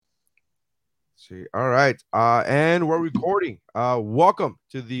See, all right. And we're recording. Welcome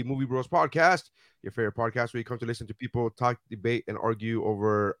to the Movie Bros Podcast, your favorite podcast where you come to listen to people talk, debate, and argue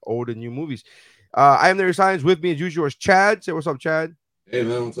over old and new movies. I am there science with me as usual is Chad. Say what's up, Chad. Hey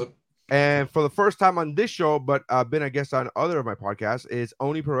man, what's up? And for the first time on this show, but been a guest on other of my podcasts, is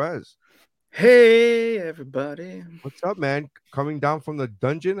Oni Perez. Hey everybody. What's up, man? Coming down from the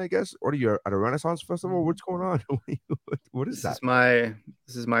dungeon, I guess. Or you're at a Renaissance festival? What's going on? What is that?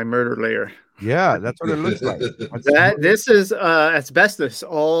 This is my murder layer. Yeah, that's what it looks like. This is asbestos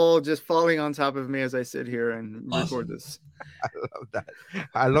all just falling on top of me as I sit here and record this. I love that.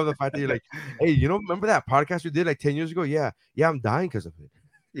 I love the fact that you're like, hey, remember that podcast we did like 10 years ago? Yeah, I'm dying because of it.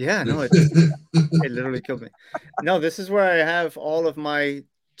 Yeah, no, it literally killed me. No, this is where I have all of my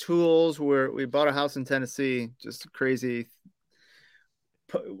tools. Where we bought a house in Tennessee, just crazy.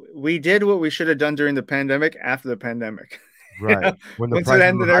 We did what we should have done during the pandemic after the pandemic. Right. When once it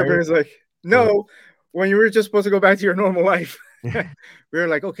ended, everybody's like, no, when you were just supposed to go back to your normal life. We were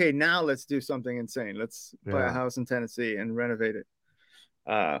like, okay, now let's do something insane. Let's buy a house in Tennessee and renovate it.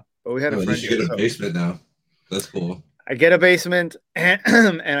 But we had a friend. You get a basement now. That's cool. I get a basement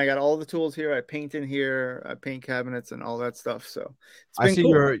and I got all the tools here. I paint in here. I paint cabinets and all that stuff. So I see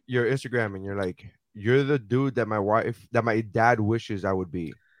cool. your Instagram and you're the dude that my dad wishes I would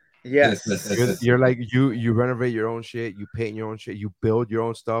be. Yes. You're like you renovate your own shit, you paint your own shit, you build your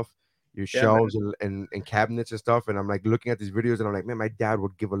own stuff, your shelves and cabinets and stuff. And I'm like looking at these videos and I'm like, man, my dad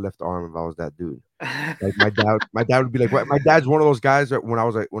would give a left arm if I was that dude. Like my dad would be like, what? My dad's one of those guys that when I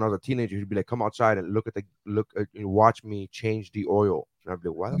was a teenager, he'd be like, come outside and watch me change the oil. And I'd be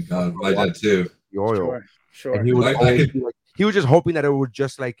like, what? Oh God, my dad too. The oil. Sure. And he was he was just hoping that it would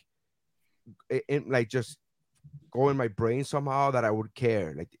just just go in my brain somehow that I would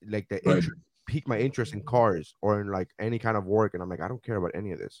care, like the interest, pique my interest in cars or in like any kind of work. And I'm like, I don't care about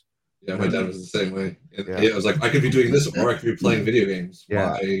any of this. Yeah, my dad was the same way. I was like, I could be doing this or I could be playing video games.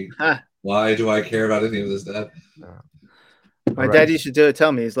 Yeah. Why do I care about any of this, Dad? My dad used to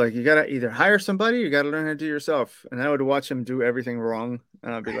tell me, he's like, you gotta either hire somebody, or you gotta learn how to do it yourself. And I would watch him do everything wrong,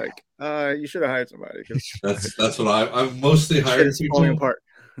 and I'd be like, you should have hired somebody. That's what I'm mostly hired people. Falling apart.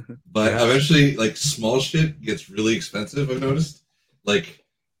 But eventually, like small shit gets really expensive. I've noticed, like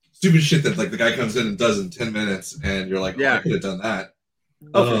stupid shit that like the guy comes in and does in 10 minutes, and you're like, I could have done that.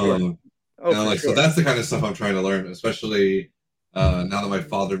 So that's the kind of stuff I'm trying to learn, especially now that my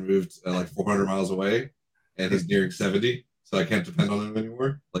father moved like 400 miles away, and he's nearing 70, so I can't depend on him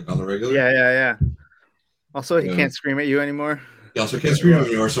anymore, like on the regular. Yeah. Also, he can't scream at you anymore. He also can't scream at me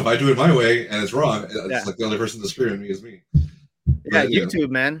anymore. So if I do it my way and it's wrong, it's like the only person that's screaming at me is me. Yeah, YouTube,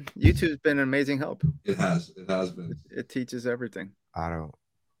 man. YouTube's been an amazing help. It has been. It teaches everything. I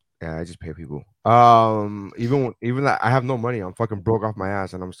just pay people. Even that I have no money. I'm fucking broke off my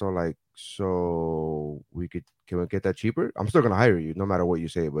ass, and I'm still like, so can we get that cheaper? I'm still gonna hire you no matter what you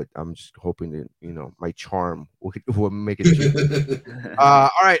say, but I'm just hoping that my charm will make it cheaper. All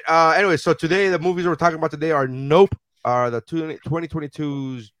right. Anyway, so today the movies we're talking about today are Nope, the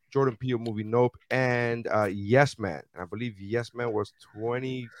 2022's Jordan Peele movie Nope, and Yes Man. And I believe Yes Man was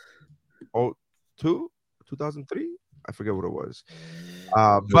 2003. I forget what it was.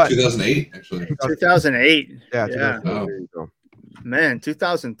 But 2008 actually. 2008. Yeah. 2008. Oh. Man,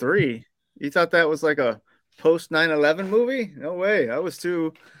 2003. You thought that was like a post 9/11 movie? No way. It's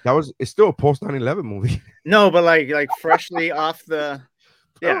still a post 9/11 movie. No, but like freshly off the.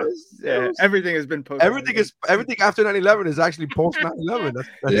 Yeah, everything has been post. Everything after 9/11 is actually post 9/11.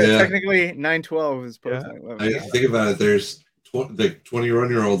 That's technically 9/12 is post 9/11. I think about it. There's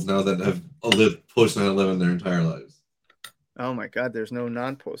 21-year-olds now that have lived post 9/11 their entire lives. Oh my God! There's no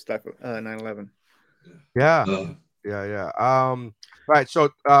non-post 9/11. Yeah. Right. So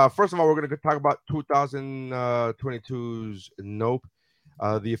first of all, we're gonna talk about 2022's Nope.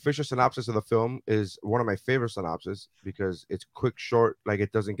 The official synopsis of the film is one of my favorite synopses because it's quick, short, like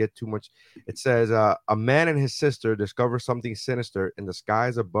it doesn't get too much. It says a man and his sister discover something sinister in the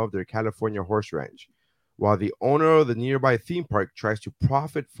skies above their California horse ranch, while the owner of the nearby theme park tries to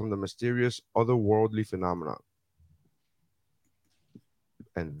profit from the mysterious otherworldly phenomenon.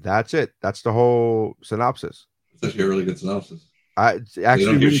 And that's it. That's the whole synopsis. It's actually a really good synopsis. Actually, they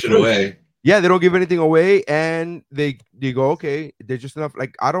don't give shit away. Yeah, they don't give anything away, and they go, okay, they're just enough.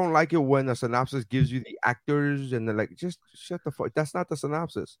 Like, I don't like it when a synopsis gives you the actors and they're like, just shut the fuck. That's not the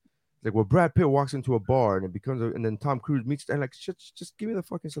synopsis. Like, well, Brad Pitt walks into a bar and it becomes, and then Tom Cruise meets, and like, just give me the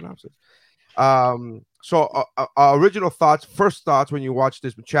fucking synopsis. So original thoughts, first thoughts when you watch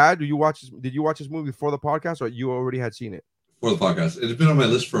this. Chad, did you watch this movie before the podcast, or you already had seen it? For the podcast. It had been on my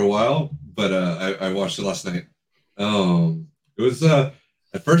list for a while, but I watched it last night. It was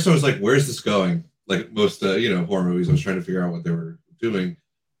at first I was like, "Where's this going?" Like most horror movies, I was trying to figure out what they were doing.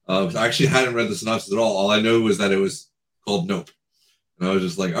 I actually hadn't read the synopsis at all. All I know was that it was called Nope. And I was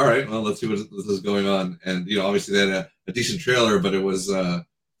just like, all right, well, let's see what this is going on. And, obviously they had a decent trailer, but it was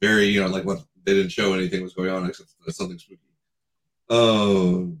very, like what they didn't show anything was going on except something spooky.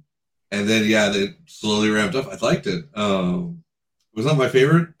 And then, they slowly ramped up. I liked it. It was not my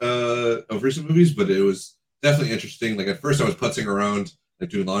favorite of recent movies, but it was definitely interesting. Like at first I was putzing around,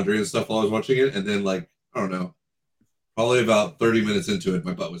 like doing laundry and stuff while I was watching it. And then like, I don't know, probably about 30 minutes into it,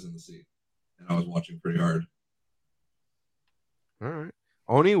 my butt was in the seat and I was watching pretty hard. All right.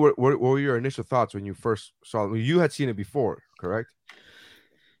 Oni, what were your initial thoughts when you first saw it? You had seen it before, correct?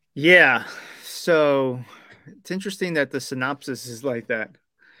 Yeah. So it's interesting that the synopsis is like that,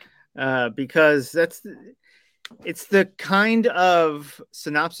 because it's the kind of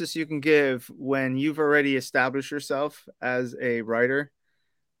synopsis you can give when you've already established yourself as a writer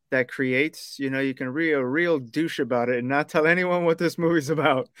that creates. You can be a real douche about it and not tell anyone what this movie's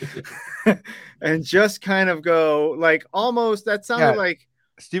about, and just kind of go like almost. That sounded like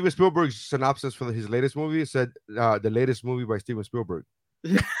Steven Spielberg's synopsis for his latest movie said the latest movie by Steven Spielberg.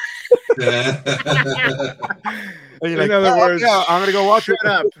 In other words, yeah, I'm gonna go watch it.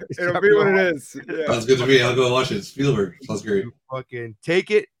 Up. It'll be what it is. Yeah. Sounds good to me. I'll go watch it. Spielberg. Sounds great. You fucking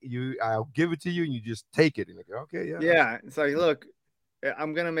take it. I'll give it to you, and you just take it. And like, okay, yeah. Yeah. It's like, look,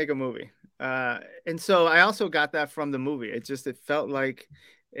 I'm gonna make a movie. And so I also got that from the movie. It felt like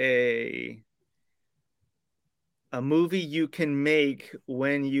a movie you can make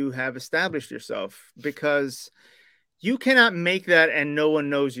when you have established yourself, because you cannot make that and no one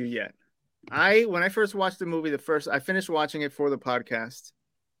knows you yet. When I first watched the movie, I finished watching it for the podcast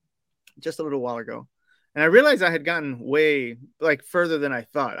just a little while ago, and I realized I had gotten way further than I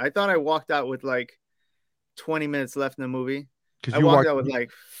thought. I thought I walked out with like 20 minutes left in the movie. I walked out with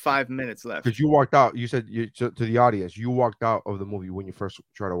like 5 minutes left. Because you walked out, you said to the audience, you walked out of the movie when you first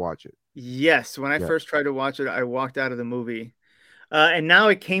tried to watch it. Yes, when I first tried to watch it, I walked out of the movie. And now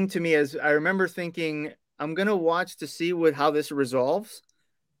it came to me as I remember thinking, I'm going to watch to see how this resolves,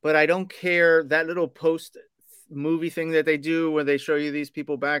 but I don't care that little post movie thing that they do where they show you these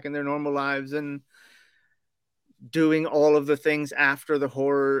people back in their normal lives and doing all of the things after the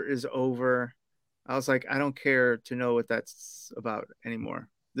horror is over. I was like, I don't care to know what that's about anymore.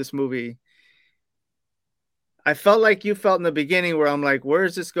 This movie, I felt like you felt in the beginning where I'm like, where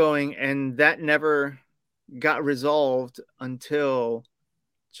is this going? And that never got resolved until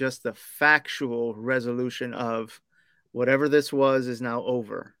just the factual resolution of whatever this was is now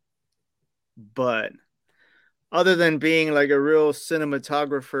over. But other than being like a real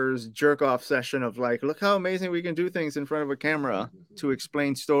cinematographer's jerk off session of like, look how amazing we can do things in front of a camera to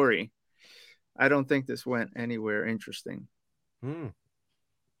explain story, I don't think this went anywhere interesting. I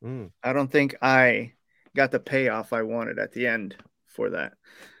don't think I got the payoff I wanted at the end for that.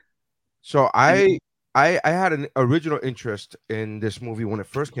 So I had an original interest in this movie when it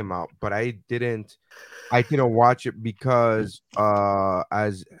first came out, but I didn't watch it because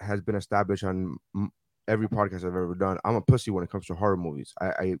as has been established on every podcast I've ever done, I'm a pussy when it comes to horror movies.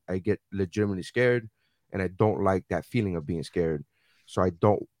 I get legitimately scared, and I don't like that feeling of being scared. So I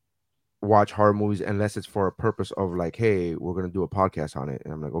don't watch horror movies unless it's for a purpose of like, hey, we're gonna do a podcast on it,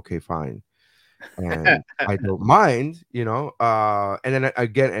 and I'm like, okay, fine. And I don't mind, and then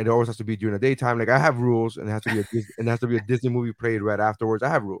again, it always has to be during the daytime. Like I have rules, and it has to be a Disney movie played right afterwards. I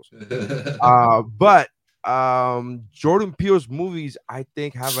have rules. But Jordan Peele's movies, I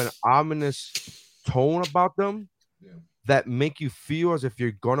think, have an ominous tone about them that make you feel as if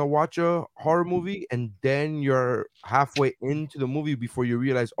you're gonna watch a horror movie, and then you're halfway into the movie before you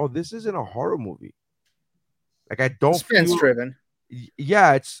realize, oh, this isn't a horror movie. Like I don't suspense driven.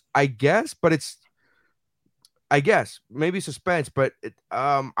 Yeah, I guess maybe suspense, but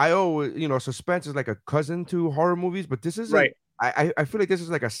I always, suspense is like a cousin to horror movies, but this isn't. Right. I feel like this is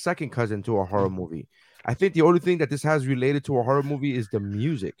like a second cousin to a horror movie. I think the only thing that this has related to a horror movie is the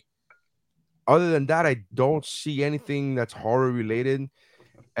music. Other than that, I don't see anything that's horror related.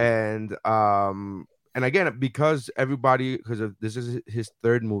 And again, because this is his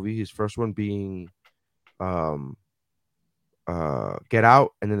third movie, his first one being Get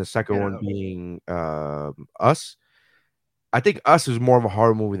Out, and then the second one being Us. I think Us is more of a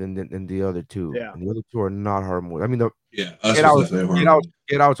horror movie than the other two. Yeah. And the other two are not horror movies. I mean,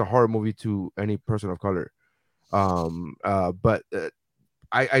 Get Out's a horror movie to any person of color. But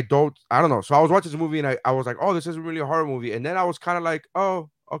I don't know. So I was watching this movie and I was like, oh, this isn't really a horror movie. And then I was kind of like, oh,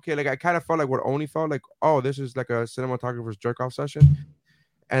 okay. Like I kind of felt like what Oni felt like, oh, this is like a cinematographer's jerk off session.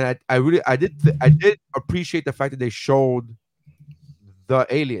 And I did appreciate the fact that they showed the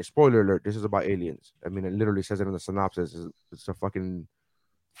alien. Spoiler alert: this is about aliens. I mean, it literally says it in the synopsis. It's a fucking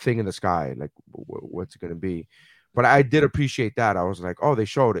thing in the sky. Like, what's it gonna be? But I did appreciate that. I was like, oh, they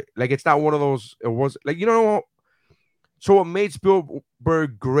showed it. Like, it's not one of those. It was like, you know. So what made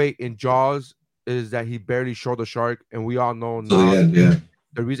Spielberg great in Jaws is that he barely showed the shark, and we all know So now the end, yeah.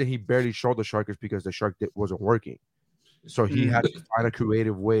 the reason he barely showed the shark is because the shark wasn't working. So he had to find a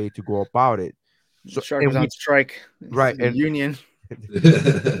creative way to go about it. So the shark was on strike. Right, The and union.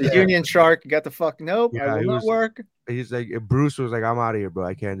 The union shark got the fuck. Nope, I will not work. He's like, Bruce was like, I'm out of here, bro.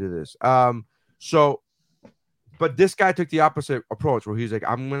 I can't do this. So, but this guy took the opposite approach where he's like,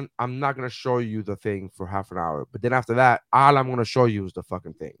 I'm not gonna show you the thing for half an hour, but then after that, all I'm gonna show you is the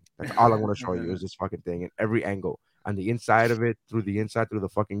fucking thing. That's all I'm gonna show you is this fucking thing in every angle, on the inside of it, through the inside, through the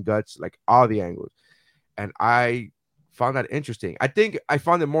fucking guts, like all the angles. And I found that interesting. I think I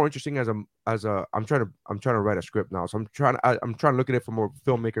found it more interesting as I'm trying to write a script now, so I'm trying to look at it from a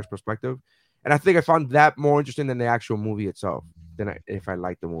filmmaker's perspective, and I think I found that more interesting than the actual movie itself. If I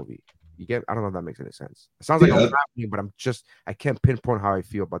like the movie, I don't know if that makes any sense. It sounds like I'm rapping, but I can't pinpoint how I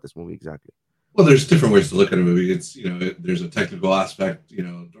feel about this movie exactly. Well, there's different ways to look at a movie. It's there's a technical aspect.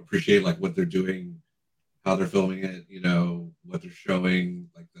 Appreciate like what they're doing, how they're filming it. What they're showing,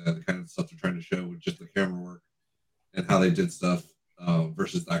 like the kind of stuff they're trying to show with just the camera work and how they did stuff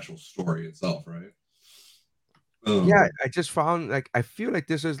versus the actual story itself, right? Yeah, I just found like I feel like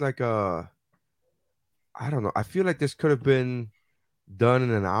this is like I don't know. I feel like this could have been done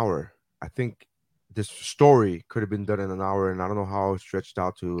in an hour. I think this story could have been done in an hour, and I don't know how it stretched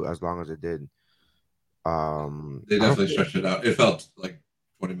out to as long as it did. They definitely stretched it out. It felt like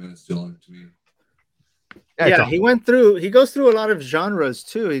 20 minutes too long to me. Yeah, he goes through a lot of genres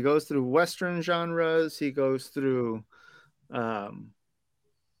too. He goes through Western genres. He goes through,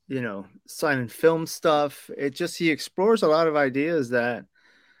 silent film stuff. He explores a lot of ideas that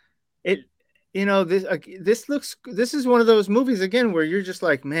this is one of those movies again where you're just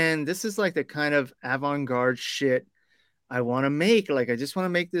like, man, this is like the kind of avant-garde shit I want to make. Like, I just want to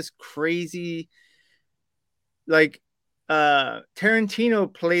make this crazy, like,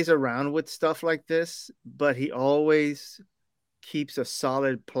 Tarantino plays around with stuff like this, but he always keeps a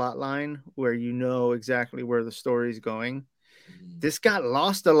solid plot line where you know exactly where the story's going. This got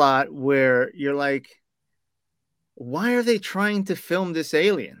lost a lot where you're like, why are they trying to film this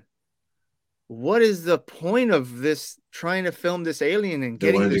alien? What is the point of this trying to film this alien and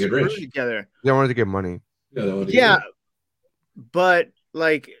getting this crew together? They wanted to get money. Yeah. But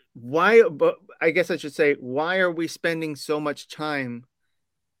like, why? But I guess I should say, why are we spending so much time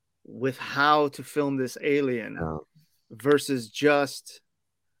with how to film this alien versus just?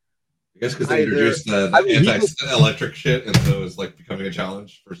 I guess because they introduced the anti-electric shit, and so it's like becoming a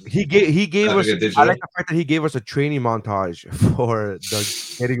challenge. He gave us. I like the fact that he gave us a training montage for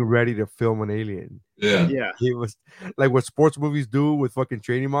getting ready to film an alien. Yeah. He was like what sports movies do with fucking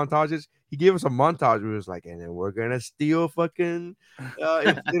training montages. He gave us a montage where it was like, and then we're gonna steal fucking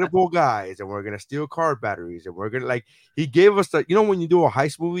inflatable guys, and we're gonna steal car batteries, and we're gonna like. He gave us the, when you do a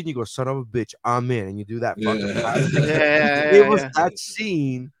heist movie and you go, son of a bitch, I'm in, and you do that. He gave us that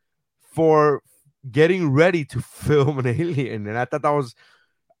scene for getting ready to film an alien, and I thought that was,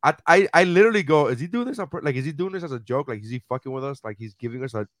 I literally go, is he doing this? Like, is he doing this as a joke? Like, is he fucking with us? Like, he's giving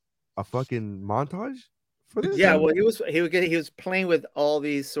us a fucking montage for this? Yeah, well, he was playing with all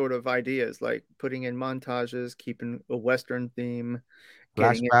these sort of ideas, like putting in montages, keeping a Western theme,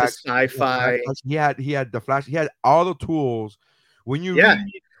 getting into sci-fi. He had the flash. He had all the tools. When you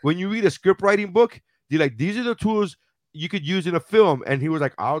read a script writing book, you're like, these are the tools you could use in a film, and he was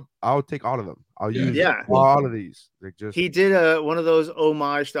like, I'll take all of them. I'll use all of these. Like, just he did one of those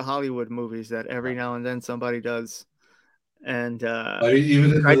homage to Hollywood movies that every now and then somebody does, and I mean, even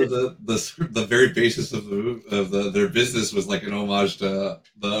the very basis of their business was like an homage to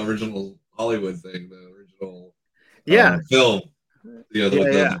the original Hollywood thing, the original film.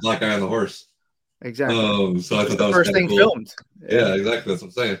 The black guy on the horse. Exactly. So I thought that was first thing cool. filmed. Yeah, exactly. That's what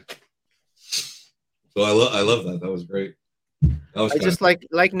I'm saying. So I love that. That was great. I just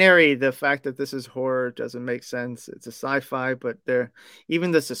like Neri, the fact that this is horror doesn't make sense. It's a sci-fi, but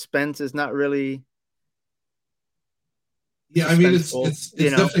even the suspense is not really. Yeah, I mean it's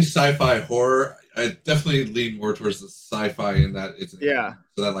definitely sci-fi horror. I definitely lean more towards the sci-fi in that it's so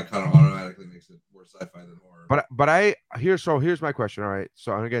that like kind of automatically makes it more sci-fi than horror. But here's my question. All right,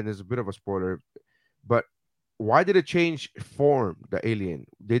 so again, there's a bit of a spoiler, but why did it change form? The alien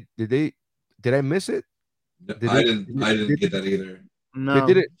did I miss it? I didn't get that either. No.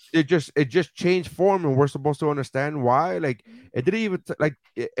 It just changed form, and we're supposed to understand why. Like it didn't even like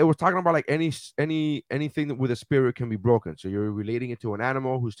it was talking about like anything with a spirit can be broken. So you're relating it to an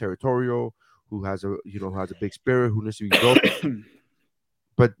animal who's territorial, who has a who has a big spirit, who needs to be broken.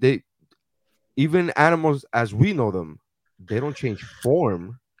 But even animals as we know them, they don't change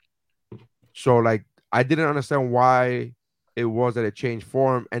form. So like I didn't understand why it was that it changed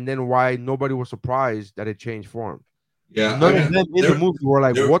form, and then why nobody was surprised that it changed form. Yeah, None of them in the movie were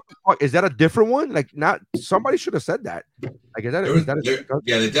like, "What the fuck? Is that a different one?" Like, not somebody should have said that. Like, yeah,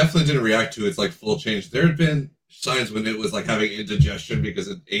 they definitely didn't react to its like full change. There had been signs when it was like having indigestion because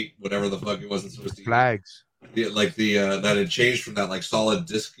it ate whatever the fuck it wasn't supposed to eat. Flags. Yeah, like the that had changed from that like solid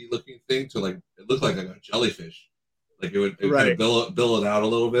disky looking thing to like it looked like a jellyfish. Like it would kind of bill it out a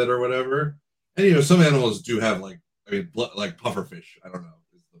little bit or whatever. And some animals do have like like pufferfish. I don't know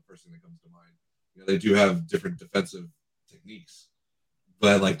is the first thing that comes to mind. They do have different defensive techniques,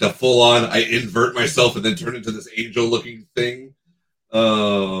 but like the full on I invert myself and then turn into this angel looking thing.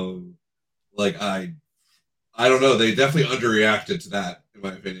 Like I don't know. They definitely underreacted to that in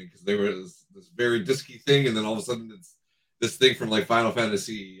my opinion because they were this very disky thing, and then all of a sudden it's this thing from like Final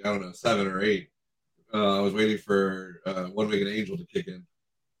Fantasy, I don't know, 7 or 8. I was waiting for One Winged Angel to kick in.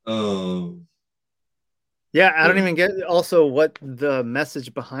 Yeah, I don't even get also what the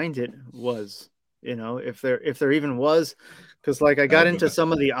message behind it was. If there even was, because like I got into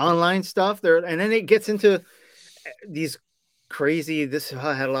some of the online stuff there, and then it gets into these crazy. This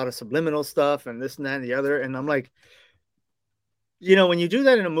had a lot of subliminal stuff and this and that and the other, and I'm like, when you do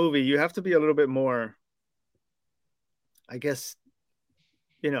that in a movie, you have to be a little bit more, I guess,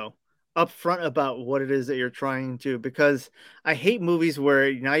 upfront about what it is that you're trying to, because I hate movies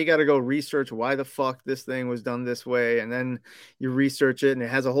where now you got to go research why the fuck this thing was done this way, and then you research it and it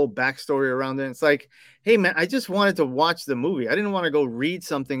has a whole backstory around it. It's like, hey man, I just wanted to watch the movie. I didn't want to go read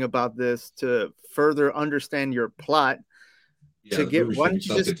something about this to further understand your plot. Yeah, to get why don't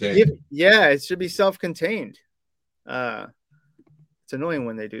you just give? Yeah, it should be self-contained. It's annoying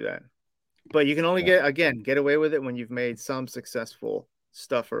when they do that, but you can only get away with it when you've made some successful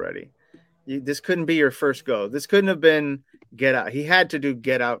stuff already. This couldn't be your first go. This couldn't have been Get Out. He had to do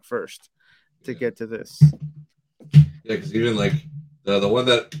Get Out first to get to this. Yeah, because even like the one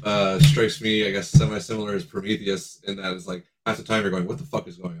that strikes me, I guess, semi-similar is Prometheus, in that it's like half the time you're going, what the fuck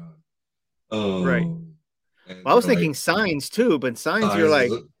is going on? Right. And, I was thinking Signs too, but Signs you're like,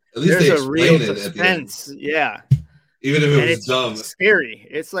 at least there's a real suspense. Yeah. Even if it was dumb. Scary.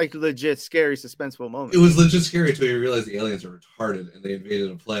 It's like legit scary, suspenseful moment. It was legit scary until you realize the aliens are retarded and they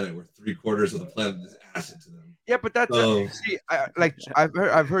invaded a planet where 3/4 of the planet is acid to them. Yeah, but that's see,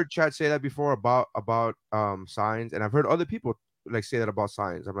 I've heard Chad say that before about Signs, and I've heard other people like say that about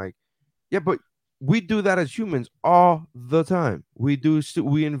Signs. I'm like, yeah, but we do that as humans all the time. We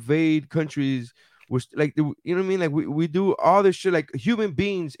invade countries with like what I mean? Like we do all this shit. Like human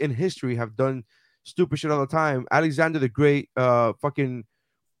beings in history have done stupid shit all the time. Alexander the Great fucking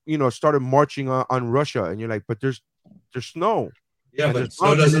started marching on Russia, and you're like, but there's snow. Yeah, but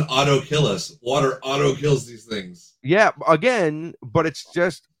snow doesn't auto kill us. Water auto kills these things. Yeah, again, but I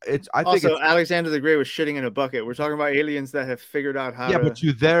think Alexander the Great was shitting in a bucket. We're talking about aliens that have figured out how to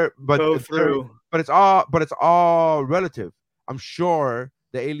go through. But it's all relative. I'm sure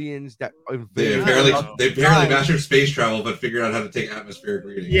the aliens that they barely mastered space travel, but figured out how to take atmospheric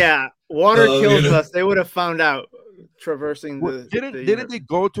readings. Yeah, water kills us. They would have found out traversing the. Didn't they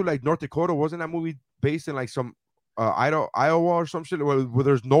go to like North Dakota? Wasn't that movie based in like some Iowa or some shit where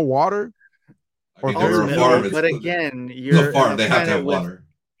there's no water? I mean, but again, you're a farm. They have to have water.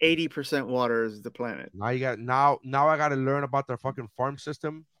 80% water is the planet. Now you got now I got to learn about their fucking farm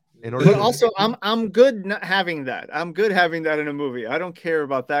system. But also, I'm good not having that. I'm good having that in a movie. I don't care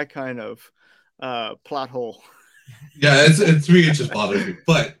about that kind of plot hole. Yeah, it's 3 inches bothered me,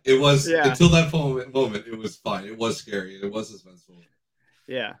 but it was until that moment. It was fine. It was scary. It was suspenseful.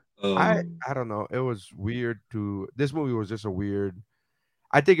 Yeah. I don't know. It was weird this movie was just a weird.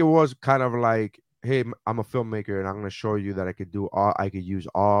 I think it was kind of like, hey, I'm a filmmaker and I'm going to show you that I could use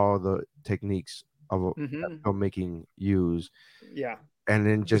all the techniques of filmmaking use. Yeah. And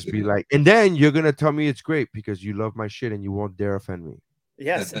then just be like, and then you're going to tell me it's great because you love my shit and you won't dare offend me.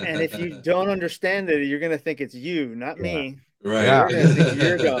 Yes. And if you don't understand it, you're going to think it's you, not me. Right. Yeah. You're going to think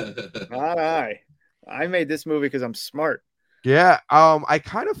you're dumb. Not I. I made this movie because I'm smart. Yeah, I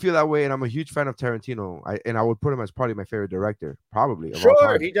kind of feel that way, and I'm a huge fan of Tarantino. I would put him as probably my favorite director, probably.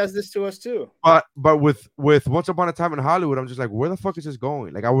 Sure, he does this to us too. But with Once Upon a Time in Hollywood, I'm just like, where the fuck is this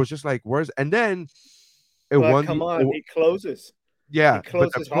going? Like, I was just like, where's? And then it closes. Yeah, He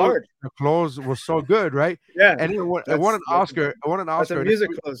closes hard. The close was so good, right? Yeah, And it won an Oscar. It won an that's Oscar. a music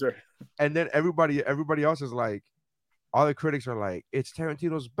closer. And then everybody else is like, all the critics are like, it's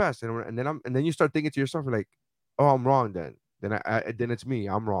Tarantino's best, and then you start thinking to yourself like, oh, I'm wrong then. Then it's me.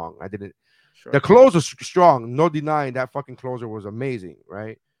 I'm wrong. I didn't. Sure. The close was strong. No denying that fucking closer was amazing,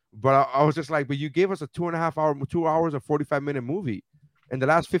 right? But I was just like, but you gave us a 2 hours and 45-minute movie, and the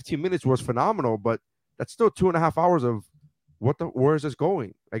last 15 minutes was phenomenal. But that's still 2.5 hours of where is this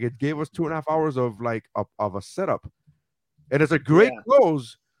going? Like it gave us 2.5 hours of like of a setup, and it's a great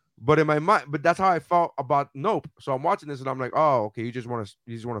close. But in my mind, but that's how I felt about Nope. So I'm watching this and I'm like, oh, okay, you just want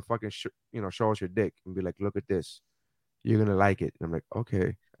to fucking show us your dick and be like, look at this, you're gonna like it. And I'm like,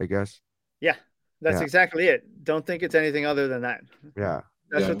 okay, I guess. Yeah, that's exactly it. Don't think it's anything other than that. Yeah,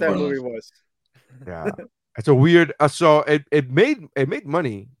 that's what that movie was. Yeah, it's a weird. So it made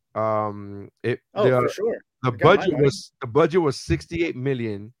money. For sure. The budget was 68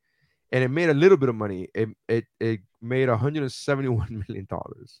 million, and it made a little bit of money. It made 171 million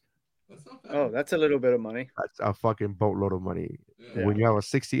dollars. That's a little bit of money. That's a fucking boatload of money. Yeah. When you have a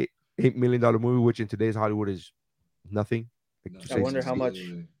 $68 million movie, which in today's Hollywood is nothing. I wonder how much.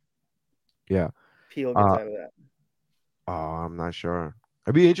 Yeah. Peele gets out of that. Oh, I'm not sure.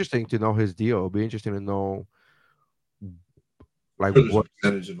 It'd be interesting to know his deal. It'd be interesting to know, like, what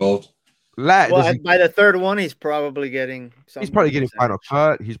percentage involved. By the third one, he's probably getting. He's probably getting Final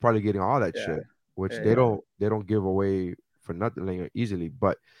Cut. He's probably getting all that shit, which they don't give away for nothing easily.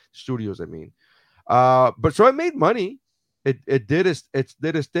 But studios, I mean, but so it made money. It did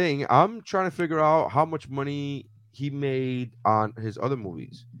its thing. I'm trying to figure out how much money he made on his other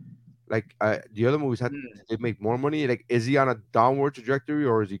movies. Like the other movies did they make more money? Like, is he on a downward trajectory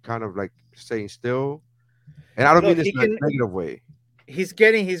or is he kind of like staying still? And I don't mean this in a negative way. He's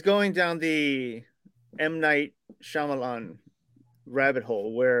going down the M. Night Shyamalan rabbit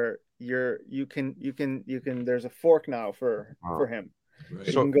hole where you can there's a fork now for him. Right.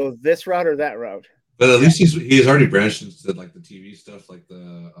 So you can go this route or that route. But at least he's already branched into like the TV stuff, like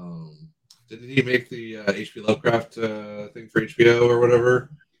the didn't he make the H.P. Lovecraft thing for HBO or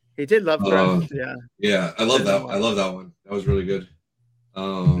whatever? He did Lovecraft, yeah. I love that. I love that one. That was really good.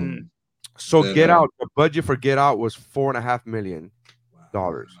 So Get Out, the budget for Get Out was $4.5 million,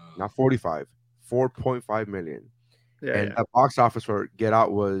 not 45, 4.5 million. And the box office for Get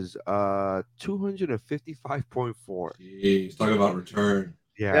Out was 255.4. Jeez, talk about return.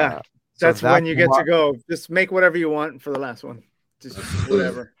 Yeah. That's when you get to go. Just make whatever you want for the last one. Just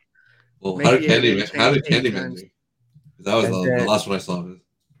whatever. Well, how did Candyman do? That was the last one I saw of it.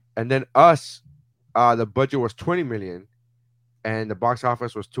 And then Us, the budget was 20 million, and the box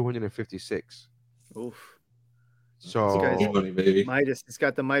office was 256. Oof. So money, baby. Midas, it's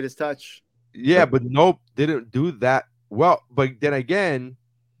got the Midas touch. Yeah, but Nope didn't do that well. But then again,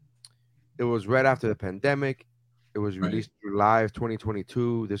 it was right after the pandemic. It was released July of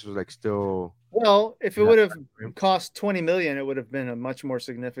 2022. This was like still. Well, if it would have cost 20 million, it would have been a much more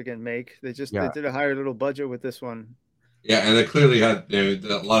significant make. They did a higher little budget with this one. Yeah, and they clearly had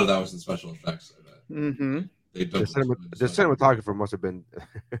a lot of that was in special effects. I bet. Mm-hmm. The cinematographer must have been.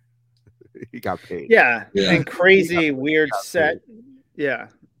 He got paid. Yeah. And crazy weird set. Yeah,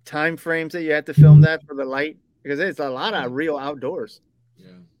 time frames that you had to film that for the light because it's a lot of real outdoors.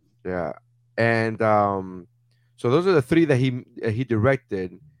 Yeah, and so those are the three that he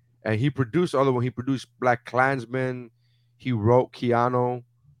directed, and he produced other one. He produced Black Klansman. He wrote Keanu.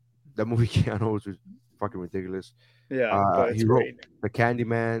 That movie Keanu was fucking ridiculous. Yeah, he wrote The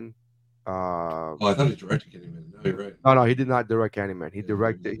Candyman. I thought he directed Candyman. No, you're right. No, he did not direct Candyman. He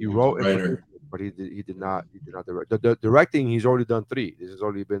directed. He wrote it, but he did not direct. The directing, he's already done 3. This has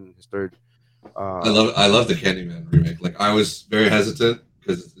only been his 3rd. I love the Candyman remake. Like I was very hesitant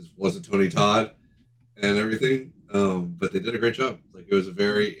because it wasn't Tony Todd and everything, but they did a great job. Like it was a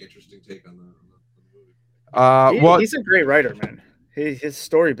very interesting take on the movie. He's a great writer, man. His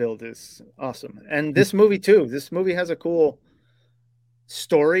story build is awesome, and this movie too. This movie has a cool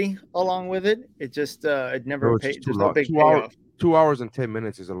story along with it. It just it never paid. There's no big payoff. 2 hours and 10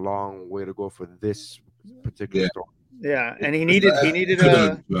 minutes is a long way to go for this particular story. Yeah, and he needed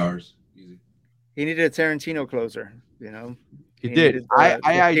 2 hours. Easy. He needed a Tarantino closer. You know, he did.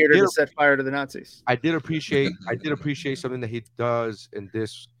 I did to set fire to the Nazis. I did appreciate something that he does in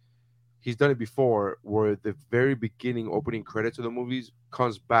this. He's done it before, where the very beginning opening credits of the movies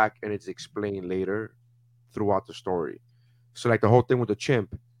comes back and it's explained later throughout the story. So like the whole thing with the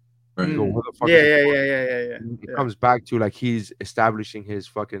chimp. Right. Yeah. It comes back to like he's establishing his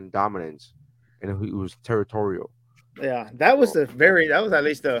fucking dominance, and he was territorial. Yeah, that was at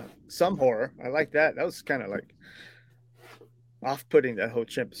least some horror. I like that. That was kind of like off-putting, that whole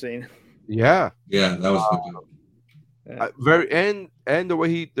chimp scene. Yeah. Yeah, that was fucked up. And the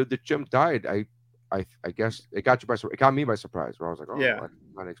way the chimp died, I guess it got me by surprise. Where I was like, oh, Yeah. I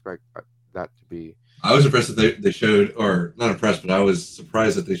did not expect that to be. I was impressed that they showed, or not impressed, but I was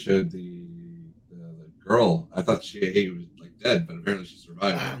surprised that they showed the girl. I thought she was like dead, but apparently she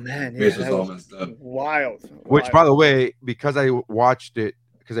survived. Oh man, Face yeah, was all messed up. Wild. Which, by the way, because I watched it,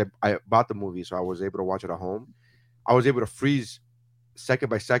 because I bought the movie, so I was able to watch it at home. I was able to freeze second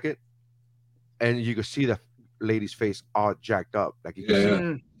by second, and you could see the lady's face all jacked up. Like you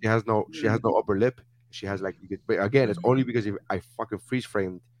can see, she has no upper lip. She has like, but again, it's only because I fucking freeze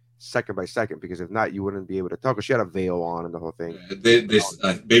framed second by second, because if not, you wouldn't be able to tell, because she had a veil on and the whole thing. Yeah, they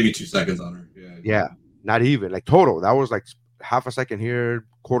maybe 2 seconds on her. Yeah, not even like total. That was like half a second here,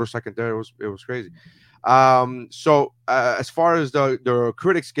 quarter second there. It was crazy. So as far as the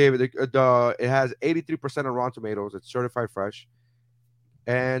critics gave it, it has 83% on Rotten Tomatoes. It's certified fresh.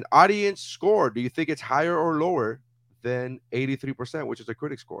 And audience score, do you think it's higher or lower than 83%, which is the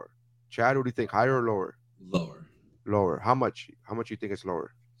critic score? Chad, what do you think, higher or lower? Lower. How much you think it's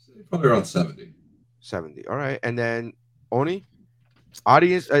lower? Probably around 70. All right. And then Oni,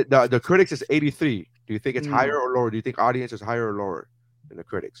 audience, the critics is 83. Do you think it's higher or lower? Do you think audience is higher or lower than the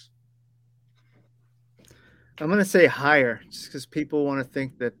critics? I'm gonna say higher, just because people want to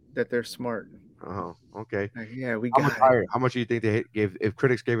think that they're smart. Oh, okay. Yeah, we How got much higher? How much do you think they gave? If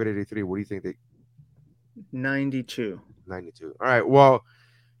critics gave it 83, what do you think they? 92. 92. All right. Well,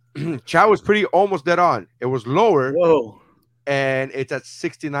 Chow was pretty almost dead on. It was lower. Whoa. And it's at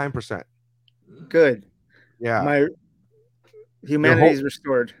 69%. Good. Yeah. My humanity is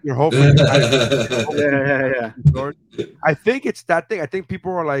restored. You're hoping. Yeah. I think it's that thing. I think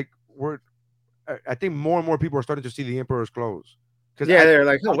people are like, I think more and more people are starting to see The Emperor's Clothes. Yeah, they're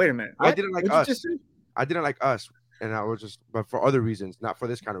like, oh, wait a minute. I didn't like Us. I didn't like Us, and I was just, but for other reasons, not for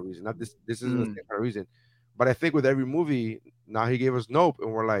this kind of reason. Not this. This isn't the same kind of reason. But I think with every movie now, he gave us Nope,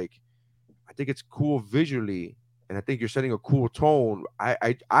 and we're like, I think it's cool visually, and I think you're setting a cool tone.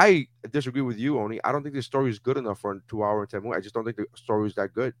 I disagree with you, Oni. I don't think the story is good enough for a 2 hour and 10 movie. I just don't think the story is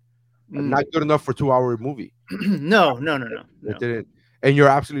that good. Not good enough for a 2 hour movie. No. It didn't. And you're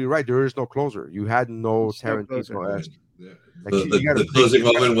absolutely right. There is no closer. You had no Tarantino-esque. Like the closing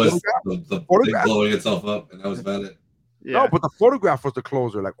moment was the thing blowing itself up, and that was about it. Yeah. No, but the photograph was the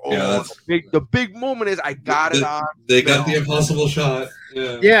closer. Like, the big moment is I got it on. They got the impossible shot.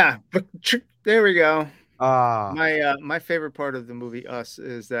 Yeah, but there we go. My favorite part of the movie Us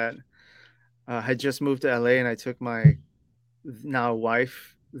is that I had just moved to LA and I took my now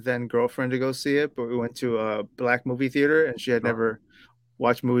wife, then girlfriend, to go see it. But we went to a black movie theater, and she had never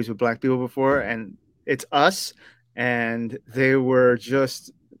watched movies with black people before, and it's Us. And they were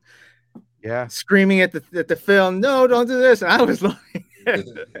just screaming at the film, no, don't do this. And I was like,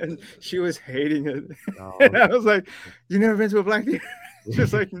 and she was hating it. And I was like, you never been to a black theater? She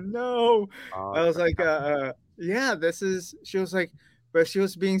was like, no. I was like, yeah, this is, she was like, but she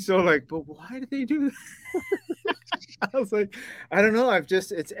was being so like, but why did they do that? I was like, I don't know.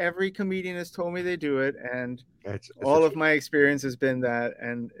 It's every comedian has told me they do it. And all of my experience has been that.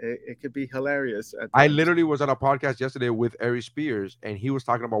 And it could be hilarious. I literally was on a podcast yesterday with Ari Spears, and he was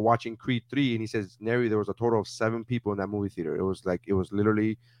talking about watching Creed 3. And he says, Neri, there was a total of 7 people in that movie theater. It was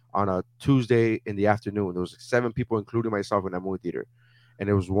literally on a Tuesday in the afternoon. There was 7 people, including myself, in that movie theater. And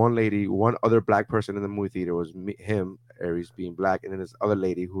there was one lady, one other black person in the movie theater. It was him, Aries being black, and then this other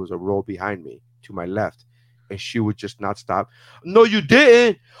lady who was a row behind me to my left. And she would just not stop. No, you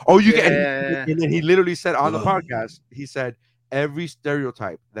didn't. Oh, you can. And then he literally said on the podcast, he said, every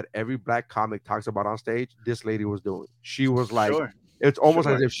stereotype that every black comic talks about on stage, this lady was doing. She was like, it's almost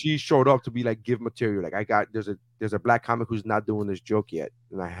as if she showed up to be like, give material. Like, there's a black comic who's not doing this joke yet,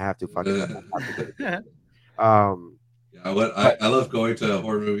 and I have to fucking. I love going to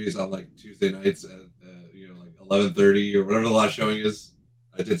horror movies on like Tuesday nights at like 11:30 or whatever the last showing is.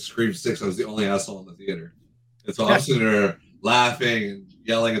 I did Scream 6. I was the only asshole in the theater. And so I'm sitting there laughing and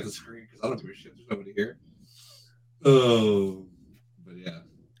yelling at the screen because I don't give a shit. There's nobody here. Oh, but yeah.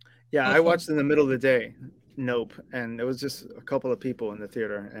 Yeah, I watched in the middle of the day. Nope. And it was just a couple of people in the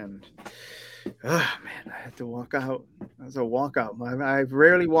theater. And, man, I had to walk out. It was a walkout. I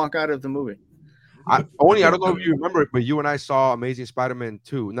rarely walk out of the movie. I don't know if you remember it, but you and I saw Amazing Spider-Man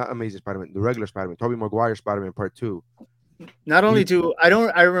 2. Not Amazing Spider-Man, the regular Spider-Man. Tobey Maguire Spider-Man Part 2. Not only do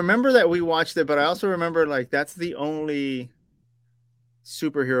I remember that we watched it, but I also remember like that's the only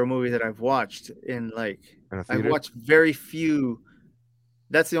superhero movie that I've watched in I've watched very few.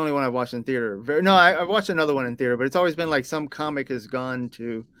 That's the only one I've watched in theater. I watched another one in theater, but it's always been like some comic has gone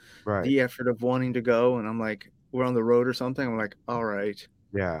to the effort of wanting to go, and I'm like, we're on the road or something, I'm like, all right,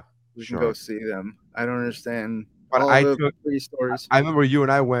 Yeah, we can sure. go see them. I don't understand But all the pretty stories. I remember you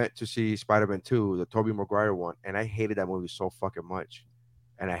and I went to see Spider-Man 2, the Tobey Maguire one, and I hated that movie so fucking much.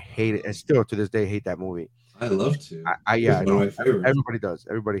 And I hate it, and still to this day hate that movie. I love to. Yeah, I It's one of know. my favorites. Everybody does.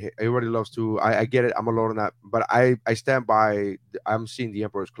 Everybody loves to. I get it. I'm alone on that, but I stand by. I'm seeing The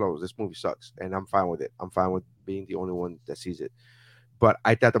Emperor's Clothes. This movie sucks, and I'm fine with it. I'm fine with being the only one that sees it. But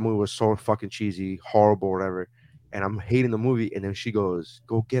I thought the movie was so fucking cheesy, horrible, whatever. And I'm hating the movie. And then she goes,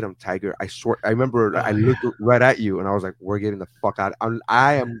 "Go get him, Tiger." I swear. I remember I looked right at you, and I was like, "We're getting the fuck out."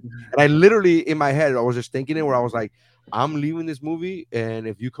 I am, and I literally in my head, I was just thinking it, where I was like, I'm leaving this movie, and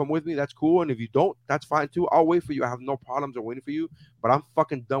if you come with me, that's cool. And if you don't, that's fine too. I'll wait for you. I have no problems in waiting for you. But I'm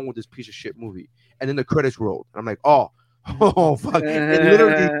fucking done with this piece of shit movie. And then the credits rolled. And I'm like, oh fuck! It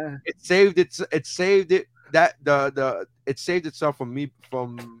literally it saved it it saved itself from me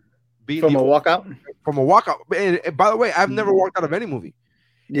from being from a walkout. From a walkout. And by the way, I've never walked out of any movie.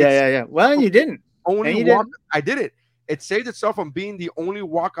 Yeah. Well, you didn't. Only walk. I did it. It saved itself from being the only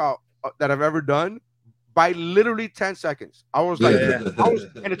walkout that I've ever done. By literally 10 seconds. I was like,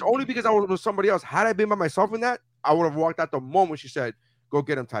 and it's only because I was with somebody else. Had I been by myself in that, I would have walked out the moment she said, "Go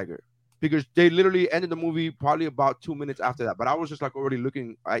get him, Tiger." Because they literally ended the movie probably about 2 minutes after that. But I was just like already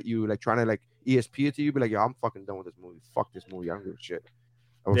looking at you, like trying to like ESP it to you, be like, "Yo, I'm fucking done with this movie. Fuck this movie. I don't give a shit."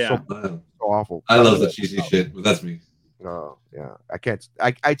 It was so awful. I love the cheesy shit, but that's me. Oh, yeah. I can't.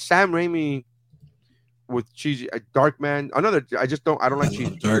 I Sam Raimi with cheesy Darkman. I just don't. I don't like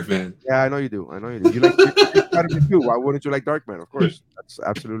cheesy. Darkman. Yeah, I know you do. You like Spider-Man too. Why wouldn't you like Darkman? Of course, that's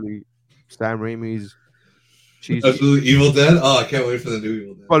absolutely Sam Raimi's cheesy. Absolutely Evil Dead. Oh, I can't wait for the new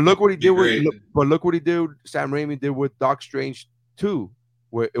Evil Dead. But look what he did look what he did. Sam Raimi did with Doc Strange 2,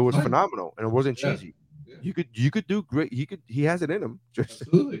 where it was phenomenal and it wasn't cheesy. Yeah. You could do great. He has it in him.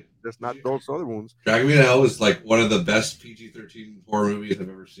 Absolutely. Just not those other ones. Drag Me to Hell is like one of the best PG-13 horror movies I've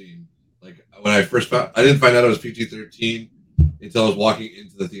ever seen. Like when I first I didn't find out it was PG-13 until I was walking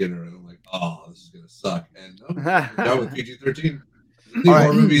into the theater, and I'm like, "Oh, this is gonna suck." And no, down with PG-13. Any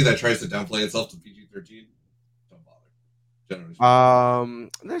horror movie that tries to downplay itself to PG-13, don't bother. Generally,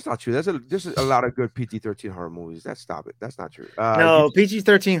 that's not true. There's a lot of good PG-13 horror movies. Stop it. That's not true. No,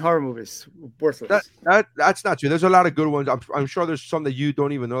 PG-13 horror movies worthless. That's not true. There's a lot of good ones. I'm sure there's some that you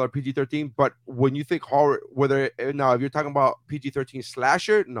don't even know are PG-13. But when you think horror, if you're talking about PG-13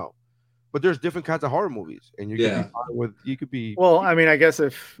 slasher, no. But there's different kinds of horror movies, and you could be. Well, I mean, I guess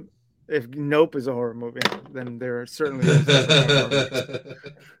if Nope is a horror movie, then there are certainly.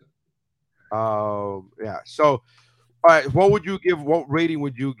 Yeah. So, all right. What rating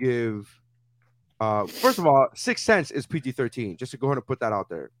would you give? First of all, Sixth Sense is PG-13. Just to go ahead and put that out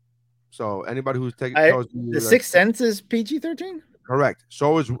there. So anybody who's taking the Sixth Sense is PG-13. Correct.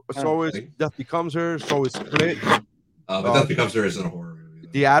 So is Death Becomes Her. So is Split. But Death Becomes Her isn't a horror movie.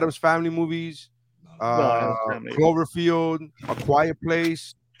 The Addams Family movies, Cloverfield, A Quiet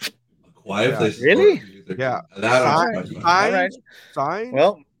Place. A Quiet Place. Really? Yeah. Signs.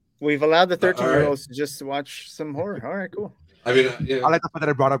 Well, we've allowed the 13-year-olds to just watch some horror. All right, cool. I mean, I like the fact that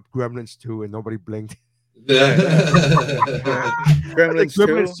I brought up Gremlins 2 and nobody blinked.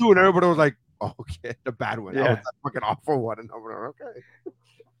 Gremlins 2, and everybody was like, "Oh, okay, the bad one. Yeah, that was a fucking awful one." And okay.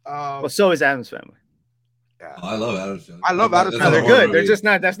 Well, so is Addams Family. Yeah. I love Addams Family. I love Addams Family. They're good. Movie. They're just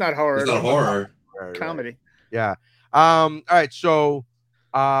not. That's not horror. It's not horror. Comedy. Yeah. All right. So,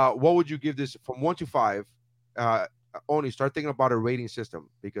 what would you give this from 1 to 5? Only start thinking about a rating system,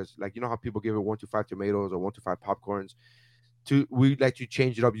 because, like, you know how people give it 1 to 5 tomatoes or 1 to 5 popcorns. We like to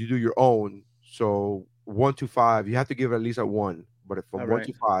change it up. You do your own. So 1 to 5, you have to give it at least a 1. But from 1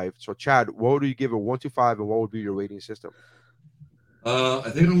 to 5, so Chad, what would you give it 1 to 5, and what would be your rating system?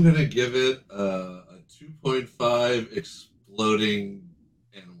 I think I'm gonna give it a 2.5 exploding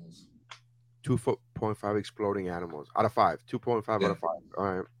animals. 2.5 exploding animals out of 5. 2.5 out of 5. All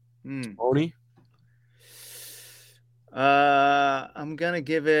right. Oni? I'm gonna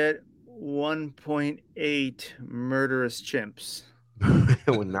give it 1.8 murderous chimps.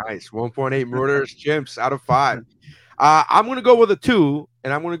 Nice. 1.8 murderous chimps out of 5. I'm gonna go with a 2,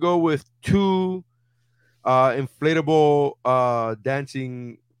 and I'm gonna go with 2 inflatable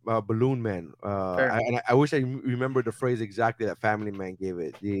dancing balloon men. I wish I remember the phrase exactly that Family Man gave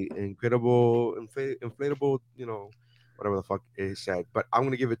it. The incredible inflatable, whatever the fuck it said. But I'm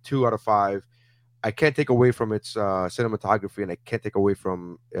gonna give it 2 out of 5. I can't take away from its cinematography, and I can't take away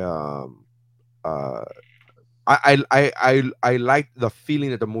from I like the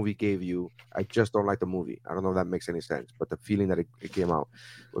feeling that the movie gave you. I just don't like the movie. I don't know if that makes any sense, but the feeling that it came out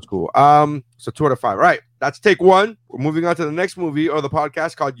was cool. So 2 out of 5. Right. That's take 1. We're moving on to the next movie or the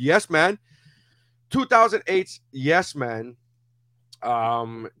podcast called Yes Man. 2008's Yes Man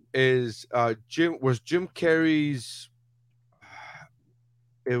is Jim Carrey's.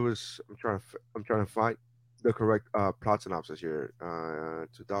 It was. I'm trying to find the correct plot synopsis here.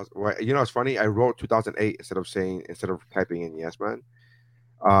 2000. Well, you know, it's funny. I wrote 2008 instead of typing in Yes Man.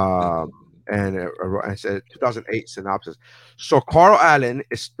 And I said 2008 synopsis. So Carl Allen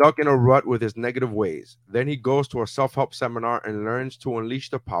is stuck in a rut with his negative ways. Then he goes to a self-help seminar and learns to unleash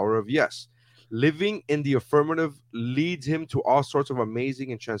the power of yes. Living in the affirmative leads him to all sorts of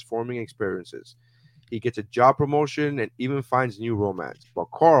amazing and transforming experiences. He gets a job promotion and even finds new romance. But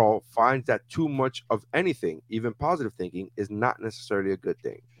Carl finds that too much of anything, even positive thinking, is not necessarily a good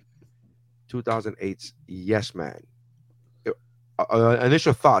thing. 2008's Yes Man.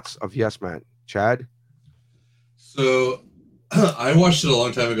 Initial thoughts of Yes Man, Chad? So I watched it a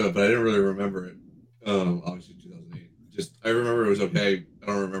long time ago, but I didn't really remember it. Obviously 2008. Just I remember it was okay. I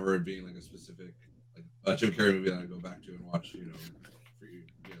don't remember it being like a specific like Jim Carrey movie that I go back to and watch.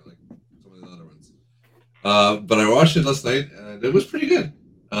 Like some of the other ones. But I watched it last night and it was pretty good.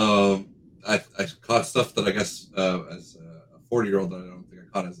 I caught stuff that I guess as a 40-year-old that I don't think I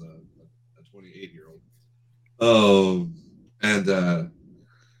caught as a 28-year-old. And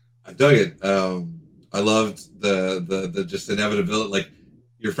I dug it. I loved the just inevitability. Like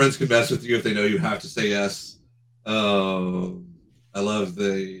your friends can mess with you if they know you have to say yes. I love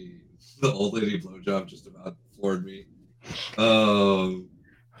the old lady blowjob. Just about floored me.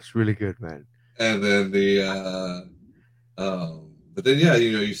 It's really good, man. And then but then yeah,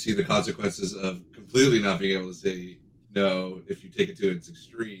 you see the consequences of completely not being able to say no if you take it to its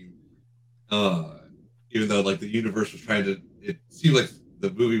extreme. Even though like the universe was trying to, it seemed like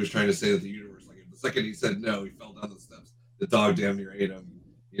the movie was trying to say that the universe, like the second he said no, he fell down the steps. The dog damn near ate him.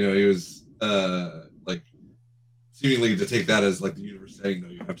 He was like seemingly to take that as like the universe saying no,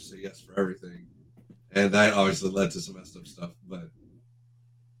 you have to say yes for everything, and that obviously led to some messed up stuff. But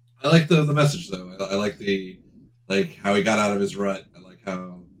I like the message though. I like how he got out of his rut. I like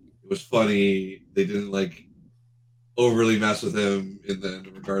how it was funny. They didn't like overly mess with him in the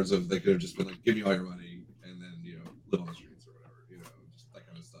regards of they could have just been like, give me all your money and then live on the streets or whatever, just that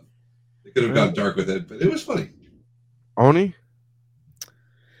kind of stuff. They could have gone dark with it, but it was funny. Oni?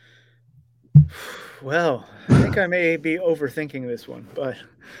 Well, I think I may be overthinking this one, but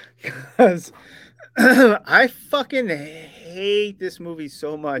because I fucking hate this movie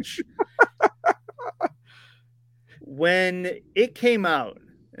so much. When it came out,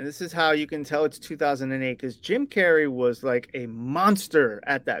 and this is how you can tell it's 2008, because Jim Carrey was like a monster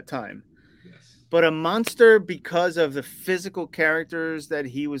at that time. Yes. But a monster because of the physical characters that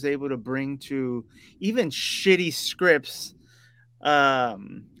he was able to bring to even shitty scripts,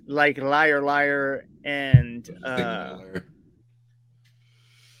 like Liar Liar and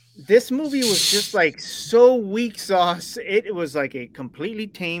this movie was just like so weak sauce. It was like a completely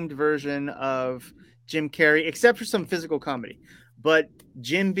tamed version of Jim Carrey, except for some physical comedy. But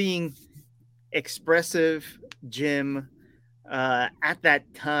Jim being expressive, Jim at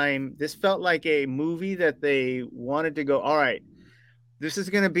that time, this felt like a movie that they wanted to go, all right, this is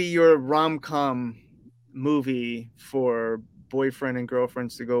going to be your rom-com movie for boyfriend and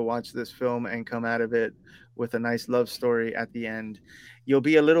girlfriends to go watch this film and come out of it with a nice love story at the end. You'll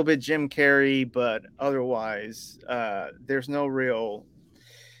be a little bit Jim Carrey, but otherwise, there's no real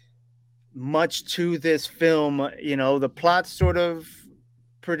much to this film. The plot's sort of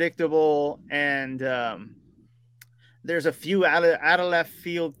predictable, and there's a few out of left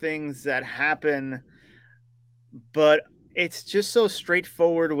field things that happen, but it's just so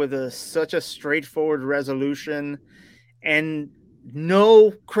straightforward with such a straightforward resolution, and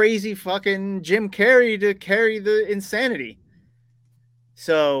no crazy fucking Jim Carrey to carry the insanity.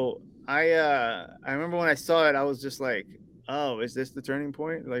 So I remember when I saw it, I was just like, oh, is this the turning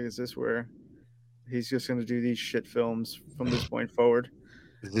point? Like, is this where he's just going to do these shit films from this point forward?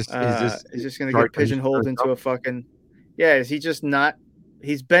 Is this just going to get pigeonholed into a fucking... Yeah, is he just not...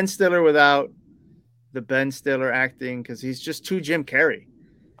 He's Ben Stiller without the Ben Stiller acting, because he's just too Jim Carrey.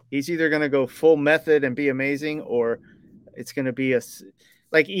 He's either going to go full method and be amazing, or it's going to be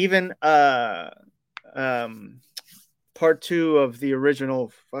like even part 2 of the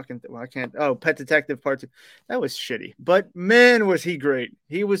original fucking... Well, I can't... Oh, Pet Detective Part 2. That was shitty. But man, was he great.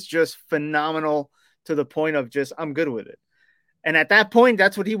 He was just phenomenal to the point of just, I'm good with it. And at that point,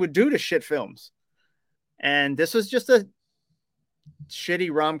 that's what he would do to shit films. And this was just a shitty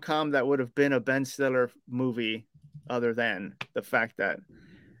rom-com that would have been a Ben Stiller movie, other than the fact that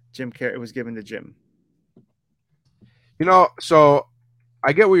Jim Carrey was given to Jim. So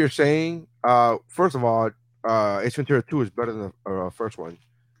I get what you're saying. First of all, Ace Ventura 2 is better than the first one.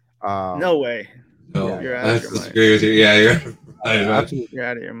 No way. No, You're out I of your mind. disagree with you. Yeah, you're right. Absolutely. You're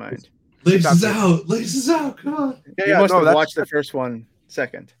out of your mind. Laces out, laces out. Come on. You must have watched the first one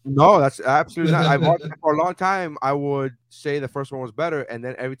second. No, that's absolutely not. I watched it for a long time. I would say the first one was better, and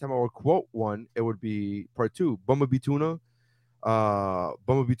then every time I would quote one, it would be part 2. Bumblebee Tuna.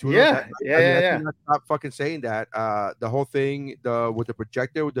 Bumblebee Tuna. Yeah, I cannot stop fucking saying that. The whole thing, with the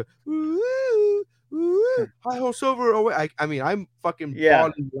projector, with the Hi Ho Silver away. I mean, I'm fucking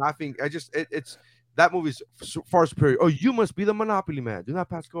bawling, laughing. It's that movie's far superior. Oh, you must be the Monopoly man. Do not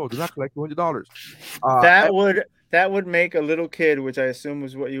pass go. Do not collect $200. That would make a little kid, which I assume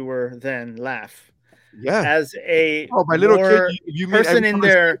was what you were then, laugh. Yeah. As a by little kid, you mean person in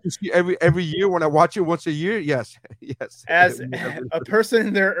their every year when I watch it once a year? Yes. Yes. As a person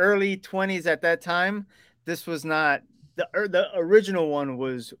in their early 20s at that time, this was not the original one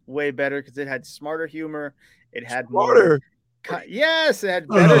was way better because it had smarter humor. It had smarter. Yes, it had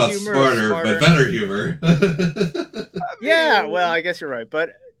better humor. But better humor. Yeah, well, I guess you're right,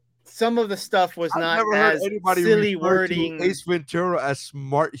 but some of the stuff was not as silly wording. Ace Ventura as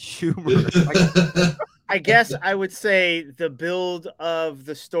smart humor. I guess I would say the build of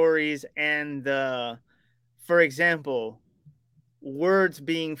the stories and for example, words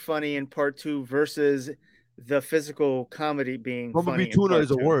being funny in part 2 versus the physical comedy being Bumblebee funny. Tuna is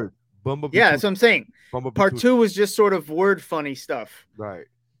a word. Bumblebee Tuna. That's what I'm saying. Part 2 was just sort of word funny stuff. Right.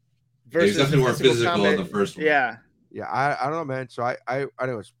 Versus definitely more physical in the first one. Yeah. Yeah, I don't know, man. So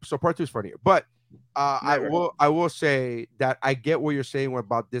anyways, so part 2 is funnier, but I will say that I get what you're saying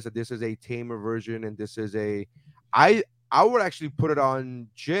about this. That this is a tamer version, and this is I would actually put it on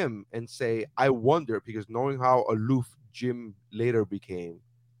Jim and say I wonder, because knowing how aloof Jim later became,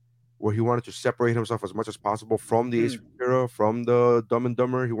 where he wanted to separate himself as much as possible from the Ace Ventura, from the Dumb and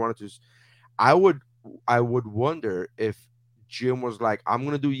Dumber. He wanted to. I would wonder if Jim was like, I'm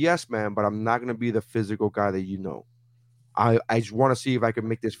gonna do Yes Man, but I'm not gonna be the physical guy that you know. I just want to see if I can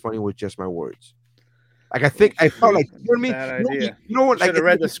make this funny with just my words. Like I felt like, you know what I mean? Bad idea. You know what? Should have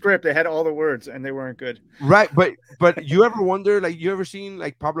read the script. They had all the words and they weren't good. Right, but you ever wonder, like, you ever seen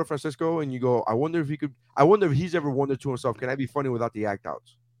like Pablo Francisco and you go, I wonder if he's ever wondered to himself, can I be funny without the act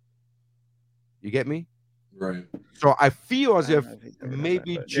outs? You get me? Right. So I feel as if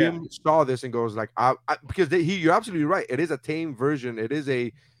maybe Jim saw this and goes like, because you're absolutely right. It is a tame version.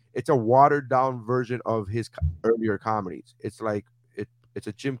 It's a watered down version of his earlier comedies. It's like it's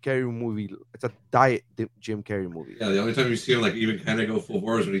a Jim Carrey movie. It's a diet Jim Carrey movie. Yeah, the only time you see him like even kind of go full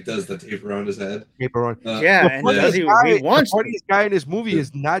bore is when he does the tape around his head. Tape around. And does he wants the funniest guy in this movie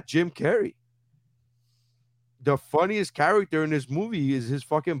is not Jim Carrey. The funniest character in this movie is his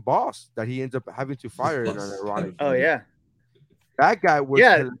fucking boss that he ends up having to fire in an ironic. Oh yeah, that guy was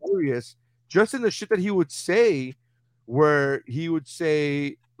hilarious. Just in the shit that he would say, where he would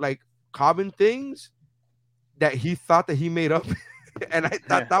say like common things that he thought that he made up, and I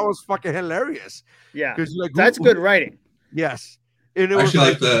thought that was fucking hilarious. Yeah, because like that's good writing. Yes. And it I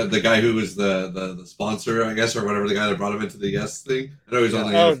actually was like the guy who was the sponsor, I guess, or whatever, the guy that brought him into the Yes thing. I know he's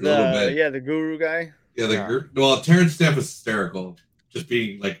only in it for a little bit. Yeah, the guru guy. Yeah, well, Terrence Stamp was hysterical, just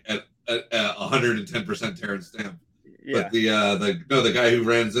being like at 110% Terrence Stamp. Yeah. But the guy who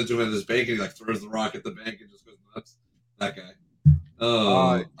runs into him in his bank and he like throws the rock at the bank and just goes nuts. That guy.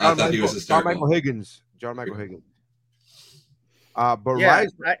 Oh, I thought he was hysterical. John Michael Higgins.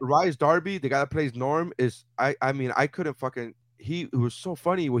 But Rise Darby, the guy that plays Norm, is I mean, I couldn't fucking. It was so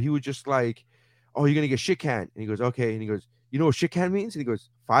funny where he was just like, "Oh, you're gonna get shit canned," and he goes, "Okay," and he goes, "You know what shit can means?" And he goes,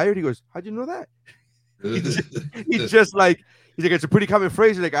 "Fired." He goes, "How'd you know that?" He's just like, he's like, it's a pretty common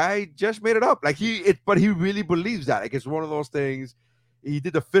phrase. He's like, I just made it up. Like but he really believes that. Like it's one of those things. He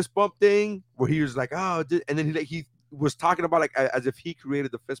did the fist bump thing where he was like, oh, and then he was talking about like as if he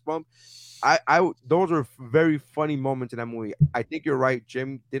created the fist bump. Those were very funny moments in that movie. I think you're right.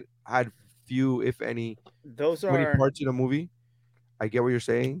 Jim had few, if any, funny parts in the movie. I get what you're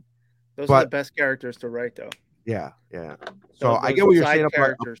saying. Those are the best characters to write, though. Yeah. So I get what you're saying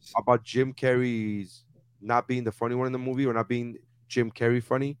about Jim Carrey's not being the funny one in the movie or not being Jim Carrey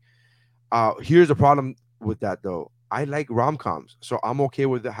funny. Here's the problem with that, though. I like rom-coms, so I'm okay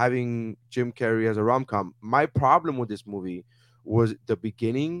with having Jim Carrey as a rom-com. My problem with this movie was the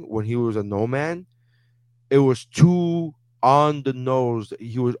beginning when he was a no man. It was too on the nose.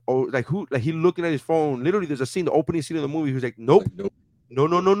 He was he looking at his phone. Literally, there's a scene, the opening scene of the movie. He was like, nope. No.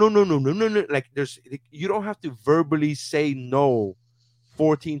 Like you don't have to verbally say no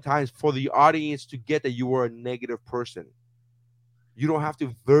 14 times for the audience to get that you were a negative person. You don't have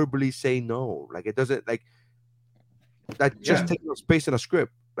to verbally say no. Like it doesn't like that. Just takes no space in a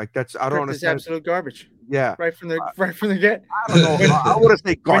script. Like that's I don't understand. It's absolute garbage. Yeah, right from the get. I don't know. I would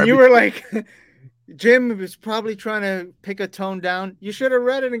say garbage. When you were like, Jim was probably trying to pick a tone down. You should have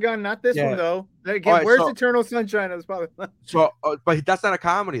read it and gone, not this Yeah. one though. Again, All right, where's so Eternal Sunshine of the Spotless Mind? so but that's not a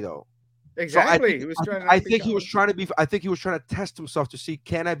comedy though. So Exactly. He was trying I to be think he was comedy. trying to be. I think he was trying to test himself to see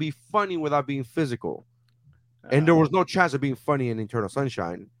can I be funny without being physical. And there was no chance of being funny in Eternal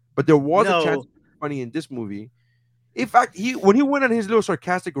Sunshine, but there was a chance No. of being funny in this movie. In fact, when he went on his little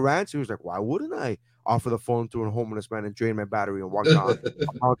sarcastic rants, he was like, "Why wouldn't I offer the phone to a homeless man and drain my battery and walk down?"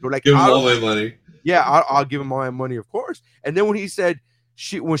 Like, Give him all my money. yeah, I'll give him all my money, of course. And then when he said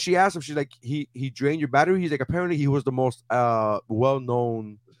when she asked him, she's like, he drained your battery. He's like, apparently he was the most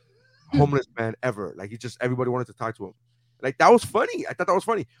well-known homeless man ever. Like, everybody wanted to talk to him. Like, that was funny. I thought that was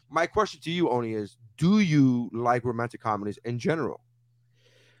funny. My question to you, Oni, is: do you like romantic comedies in general?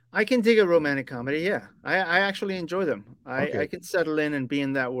 I can dig a romantic comedy. Yeah, I actually enjoy them. I can settle in and be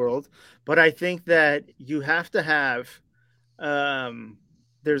in that world. But I think that you have to have,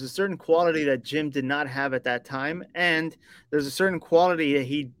 there's a certain quality that Jim did not have at that time. And there's a certain quality that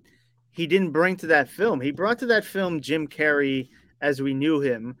he didn't bring to that film. He brought to that film Jim Carrey as we knew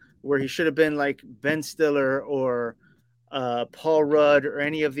him, where he should have been like Ben Stiller or Paul Rudd or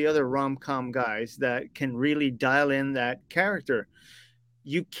any of the other rom-com guys that can really dial in that character.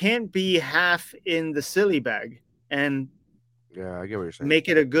 You can't be half in the silly bag and Yeah, I get what you're saying. make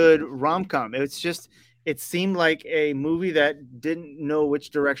it a good rom-com. It seemed like a movie that didn't know which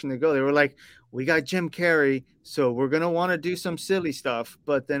direction to go. They were like, we got Jim Carrey, so we're going to want to do some silly stuff,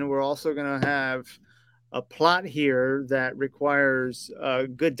 but then we're also going to have a plot here that requires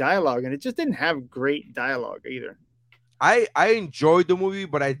good dialogue. And it just didn't have great dialogue either. I enjoyed the movie,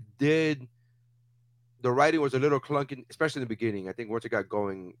 but the writing was a little clunky, especially in the beginning. I think once it got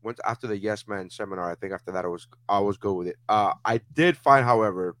going, once after the Yes Man seminar, I think after that I was good with it. I did find,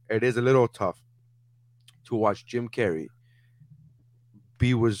 however, it is a little tough to watch Jim Carrey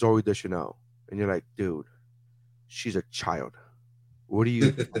be with Zoe Deschanel, and you're like, dude, she's a child. What are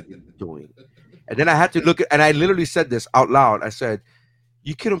you doing? And then I had to look at, and I literally said this out loud. I said,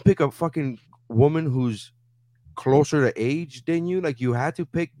 you couldn't pick a fucking woman who's closer to age than you. Like, you had to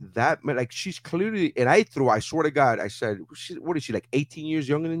pick that. Like, she's clearly, and I swear to God, I said, what is she, like 18 years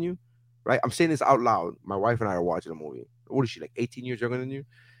younger than you? Right? I'm saying this out loud. My wife and I are watching a movie. What is she, like 18 years younger than you?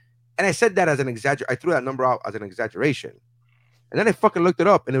 And I said that as an exaggeration. I threw that number out as an exaggeration. And then I fucking looked it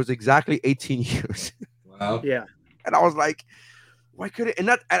up, and it was exactly 18 years. Wow. Yeah. And I was like, why could it? And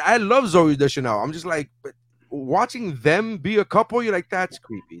I love Zoe Deschanel. I'm just like, but watching them be a couple, you're like, that's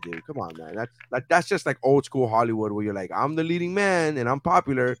creepy, dude. Come on, man. That's just like old school Hollywood, where you're like, I'm the leading man and I'm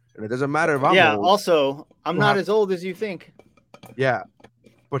popular, and it doesn't matter if I'm old. Also, I'm not as old as you think. Yeah,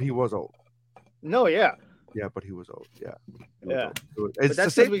 but he was old. No, yeah. Yeah, but he was old. Yeah. Yeah. Old. But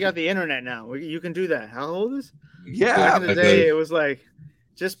that's because we got the internet now. You can do that. How old is? Yeah. Back in the day, it was like,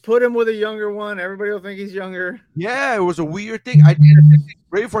 just put him with a younger one. Everybody will think he's younger. Yeah, it was a weird thing. I think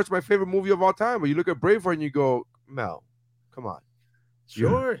Braveheart's my favorite movie of all time. But you look at Braveheart and you go, Mel, come on.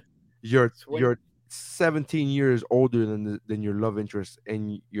 Sure. You're 17 years older than your love interest,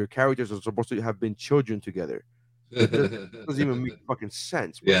 and your characters are supposed to have been children together. It doesn't even make fucking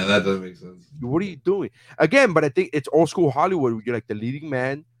sense. Bro. Yeah, that doesn't make sense. What are you doing? Again, but I think it's old school Hollywood. You're like the leading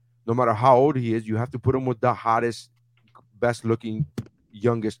man, no matter how old he is, you have to put him with the hottest, best looking,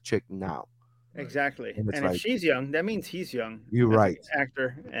 youngest chick now. Exactly. And like, if she's young, that means he's young. You're right.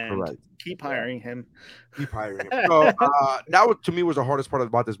 Actor. And keep hiring him. Keep hiring him. So that was, to me, was the hardest part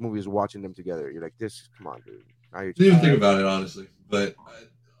about this movie, is watching them together. You're like, this, come on, dude. I didn't even think about it, honestly. But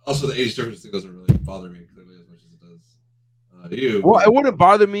also the age difference thing doesn't really bother me clearly as much as it does you. Well, it wouldn't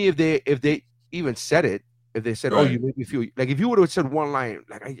bother me if they even said it. If they said, "Oh, you make me feel like," if you would have said one line,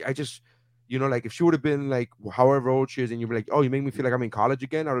 like I just, like if she would have been like however old she is, and you'd be like, "Oh, you make me feel like I'm in college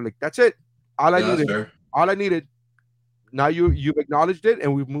again," I would like, that's it. All I needed. Now you've acknowledged it,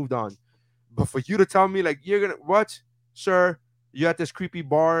 and we've moved on. But for you to tell me like you're gonna what, sir? You're at this creepy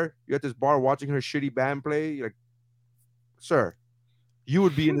bar. You're at this bar watching her shitty band play. You're like, sir, you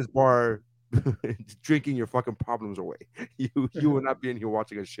would be in this bar drinking your fucking problems away. You would not be in here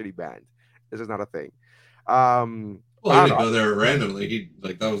watching a shitty band. This is not a thing. Well, he didn't go there randomly. He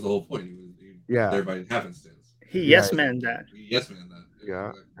that was the whole point. He there by happenstance. He yes man that.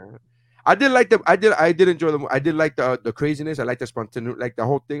 Yeah. I did like I did enjoy the. I did like the craziness. I like the spontaneity, like the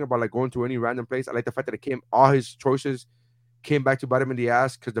whole thing about like going to any random place. I like the fact that all his choices came back to bite him in the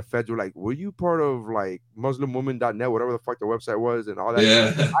ass, because the feds were like, "Were you part of like MuslimWoman.net, whatever the fuck the website was, and all that?"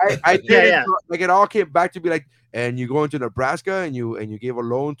 Yeah. I did like it all came back to be like, and you go into Nebraska and you gave a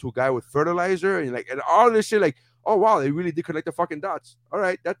loan to a guy with fertilizer, and like, and all this shit, like, oh wow, they really did connect the fucking dots. All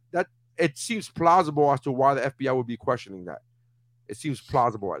right, that it seems plausible as to why the FBI would be questioning that. It seems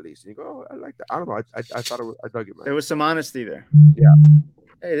plausible at least. And you go, oh, I like that. I don't know. I thought I dug it, man. There was some honesty there. Yeah.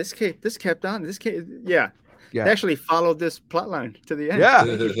 Hey, this kept on. Yeah. Yeah. They actually followed this plot line to the end. Yeah.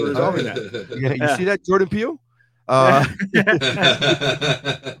 Thank you for resolving that. Yeah. You see that, Jordan Peele?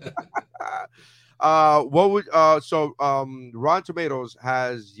 What would Rotten Tomatoes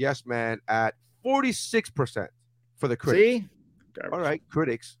has Yes Man at 46% for the critics. See? All right,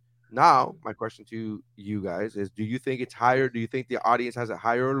 critics. Now, my question to you guys is: do you think it's higher? Do you think the audience has it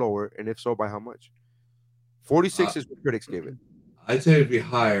higher or lower? And if so, by how much? 46 is what critics gave it. I'd say it'd be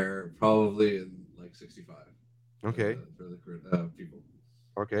higher, probably in like 65. Okay. For the people.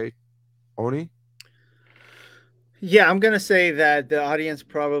 Okay. Oni? Yeah, I'm gonna say that the audience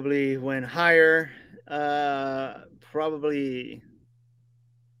probably went higher. Probably.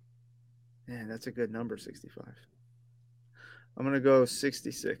 Yeah, that's a good number, 65. I'm gonna go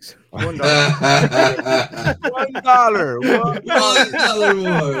 66. $1. $1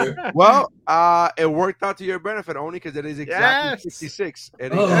 more. Well, it worked out to your benefit only because it is exactly 66.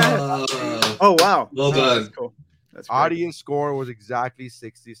 Oh wow! Well done. That's cool. That's great. Audience score was exactly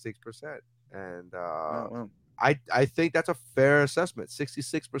 66%, and wow. I think that's a fair assessment.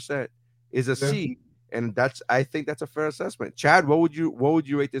 66% is a C, and I think that's a fair assessment. Chad, what would you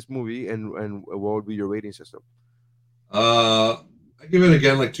rate this movie, and what would be your rating system? I give it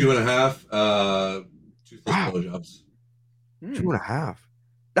again like 2.5. Toothless blowjobs. 2.5.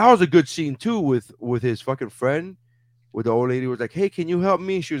 That was a good scene too with his fucking friend. With the old lady was like, "Hey, can you help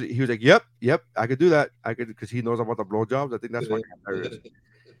me?" He was like, "Yep, I could do that. I could," because he knows about the blowjobs. I think that's fucking hilarious.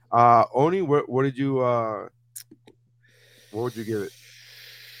 Oni, what would you give it?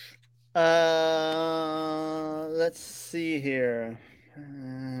 Let's see here.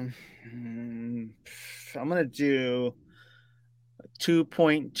 I'm gonna do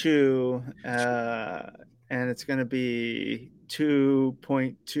 2.2, and it's gonna be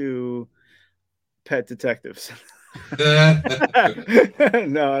 2.2 pet detectives. No,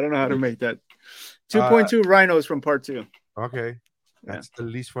 I don't know how to make that. 2.2 rhinos from part 2. Okay. That's the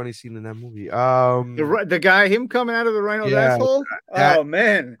least funny scene in that movie. The guy, him coming out of the rhino's asshole. Oh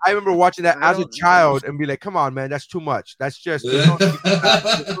man, I remember watching that as a child and be like, "Come on, man, that's too much. That's just." Like,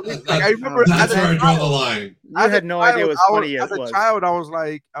 I remember that's where I draw the line. I had no idea it was funny. As a child, I was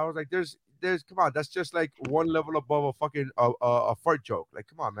like, "There's, come on, that's just like one level above a fucking a fart joke. Like,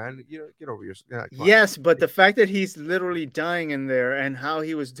 come on, man, get over yourself." Yes, but the fact that he's literally dying in there and how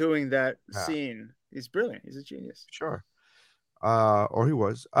he was doing that scene is brilliant. He's a genius. Sure. Or he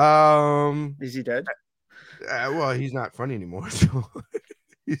was. Is he dead? Well, he's not funny anymore, so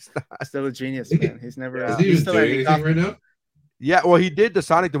he's not. Still a genius, man. He's never. He's still doing anything right now. Yeah, well, he did the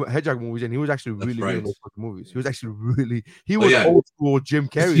Sonic the Hedgehog movies, and he was actually really good in those movies. He was actually really. He was old school Jim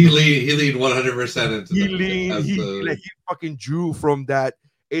Carrey. He leaned 100% into. He fucking drew from that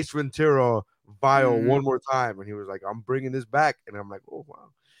Ace Ventura vial one more time, and he was like, "I'm bringing this back," and I'm like, "Oh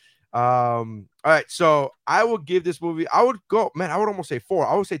wow." All right, so I would give this movie, I would almost say 4.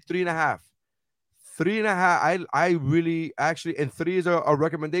 I would say 3.5. 3.5. I really actually, and 3 is a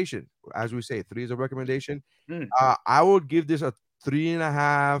recommendation. As we say, 3 is a recommendation. I would give this a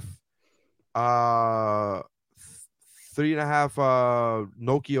 3.5. 3.5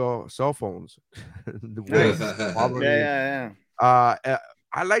 Nokia cell phones.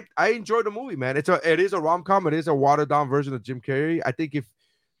 I enjoyed the movie, man. It is a rom-com. It is a watered down version of Jim Carrey. I think if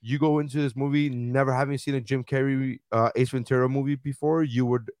you go into this movie never having seen a Jim Carrey Ace Ventura movie before, you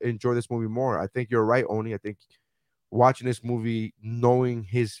would enjoy this movie more. I think you're right, Oni. I think watching this movie, knowing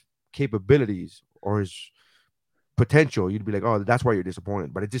his capabilities or his potential, you'd be like, "Oh, that's why you're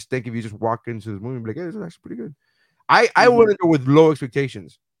disappointed." But I just think if you just walk into this movie and be like, "Hey, this is actually pretty good." I went into it with low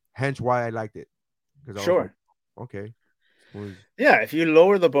expectations, hence why I liked it. Sure. Like, okay. Yeah, if you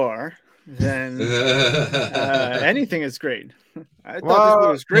lower the bar, then anything is great. I thought this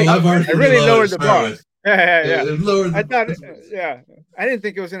movie was great. I really lowered the bar. Yeah. I thought, I didn't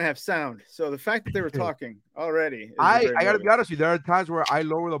think it was gonna have sound. So the fact that they were talking already, I gotta be honest with you. There are times where I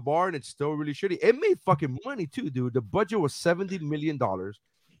lower the bar and it's still really shitty. It made fucking money too, dude. The budget was $70 million,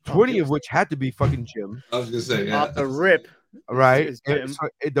 20 of which had to be fucking Jim. I was gonna say, off the rip. Right, so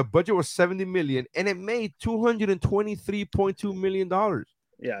the budget was $70 million, and it made $223.2 million.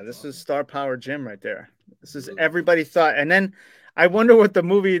 Yeah, this is star power Jim right there. This is everybody thought, and then I wonder what the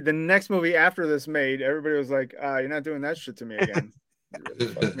next movie after this made. Everybody was like, "You're not doing that shit to me again."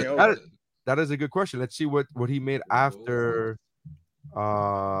 That is a good question. Let's see what he made after.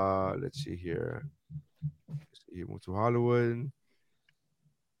 Let's see here. He went to Hollywood.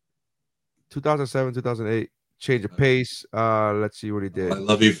 2007, 2008. Change of pace. Let's see what he did. I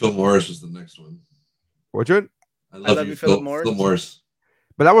Love You, Phil Morris was the next one. Which one? I love you, Philip Morris.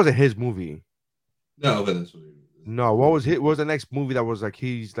 But that wasn't his movie. No, but that's what he. No, what was What was the next movie that was like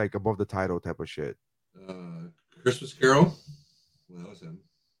he's like above the title type of shit? Christmas Carol. Well, that was him,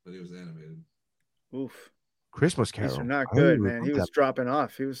 but he was animated. Oof. Christmas Carol. These are not good, man. He was dropping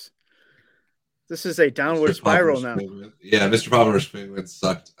off. This is a downward spiral now. Yeah, Mr. Popper's Penguin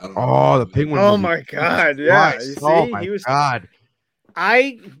sucked. I don't know. Oh, the Penguin. Oh my god! Yeah, you see, oh my god.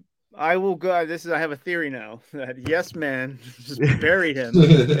 I will go. I have a theory now that Yes Man just buried him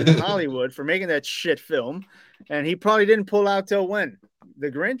in Hollywood for making that shit film, and he probably didn't pull out till when?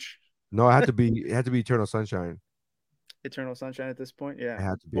 The Grinch? No, it had to be Eternal Sunshine. Eternal Sunshine at this point, yeah. It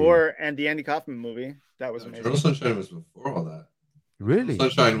had to be. And the Andy Kaufman movie. That was amazing. Eternal Sunshine was before all that. Really?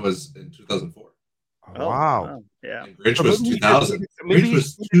 Sunshine was in 2004. Oh, wow. Yeah. And Grinch was 2000. Grinch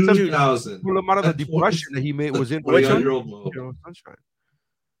was 2000. Pull him out of the depression that he made was in Eternal Sunshine.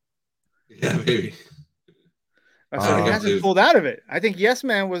 Yeah, maybe. So he hasn't pulled out of it. I think Yes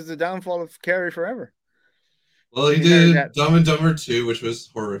Man was the downfall of Carrie forever. Well, he did Dumb and Dumber 2, which was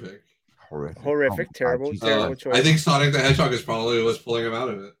horrific. Terrible choice. I think Sonic the Hedgehog is probably what's pulling him out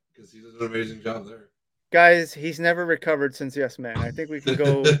of it because he did an amazing job there. Guys, he's never recovered since Yes Man. I think we can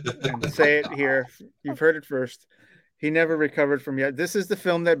go and say it here. You've heard it first. He never recovered from Yes. This is the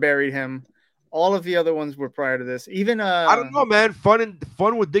film that buried him. All of the other ones were prior to this. Even I don't know, man. Fun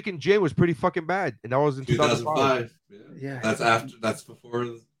with Dick and Jane was pretty fucking bad, and that was in 2005. Yeah, that's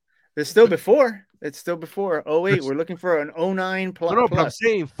before. It's still before. It's still before. Oh wait, we're looking for an 09 plus. No, but I'm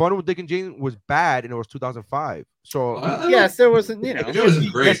saying Fun with Dick and Jane was bad, and it was 2005. So yes, there wasn't. You know, it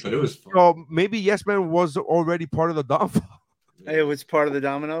wasn't great, but it was fun. So maybe Yes Man was already part of the downfall. It was part of the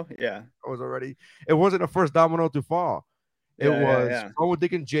domino. Yeah, it was already. It wasn't the first domino to fall. It was Fun with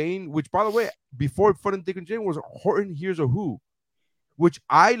Dick and Jane, which, by the way, before Fun with Dick and Jane was Horton Hears a Who, which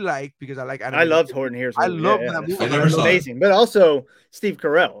I liked because I like. I loved Horton Hears a Who. I love that movie. I never saw amazing, but also Steve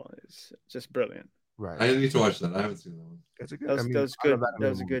Carell is just brilliant. Right. I need to watch that. I haven't seen that one. That's a good.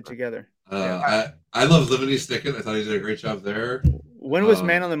 Those are good together. I love Lemony Snicket. I thought he did a great job there. When was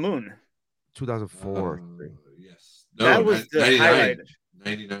Man on the Moon? 2004. Yes. No, that was the 99. highlight.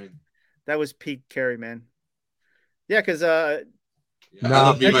 99. That was peak Carrie, man. Yeah, because I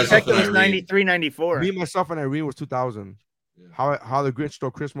love Me, Myself, and Irene. 93, 94. Me, Myself, and Irene was 2000. Yeah. How the Grinch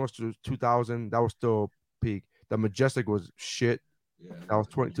Stole Christmas was 2000. That was still peak. The Majestic was shit. Yeah, that was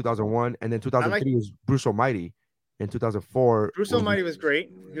 2001, and then 2003 was Bruce Almighty. In 2004, Bruce Almighty was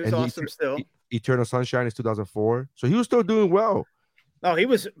great. He was awesome still. Eternal Sunshine is 2004, so he was still doing well. Oh, he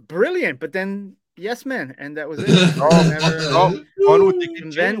was brilliant, but then Yes Man, and that was it. Fun with Dick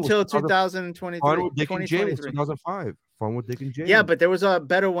and Jane until 2023. Fun with Dick and Jane was 2005. Fun with Dick and Jane. Yeah, but there was a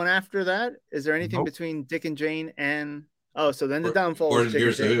better one after that. Is there anything between Dick and Jane and so then the downfall was Dick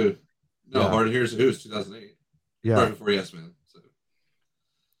and Jane. No, Horton Hears a Who is 2008. Yeah, right before Yes Man. So.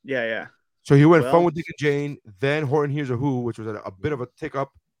 Yeah. So he went Fun with Dick and Jane, then Horton Hears a Who, which was a bit of a tick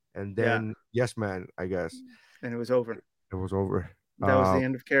up, and then Yes Man, I guess. And it was over. It was over. That was the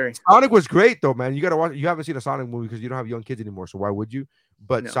end of Carrie. Sonic was great though, man. You gotta watch. You haven't seen a Sonic movie because you don't have young kids anymore. So why would you?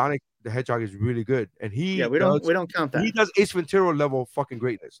 But Sonic the Hedgehog is really good, and we don't count that. He does Ace Ventura level fucking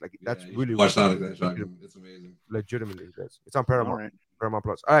greatness. Like that's really watch Sonic the Hedgehog. It's amazing. Legitimately, it's on Paramount. Paramount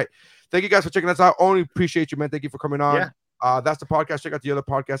Plus. All right, thank you guys for checking us out. Only appreciate you, man. Thank you for coming on. Yeah. That's the podcast. Check out the other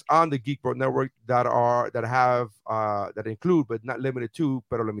podcasts on the Geek Bro Network that include but not limited to.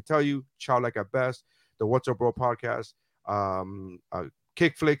 Pero let me tell you, Chow Like at Best, the What's Up Bro podcast,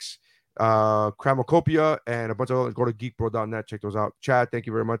 Kickflix, Cramocopia, and a bunch of others. Go to geekbro.net. Check those out. Chad, thank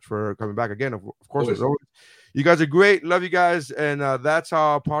you very much for coming back again. Of course, as always. You guys are great. Love you guys, and that's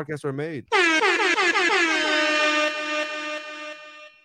how podcasts are made.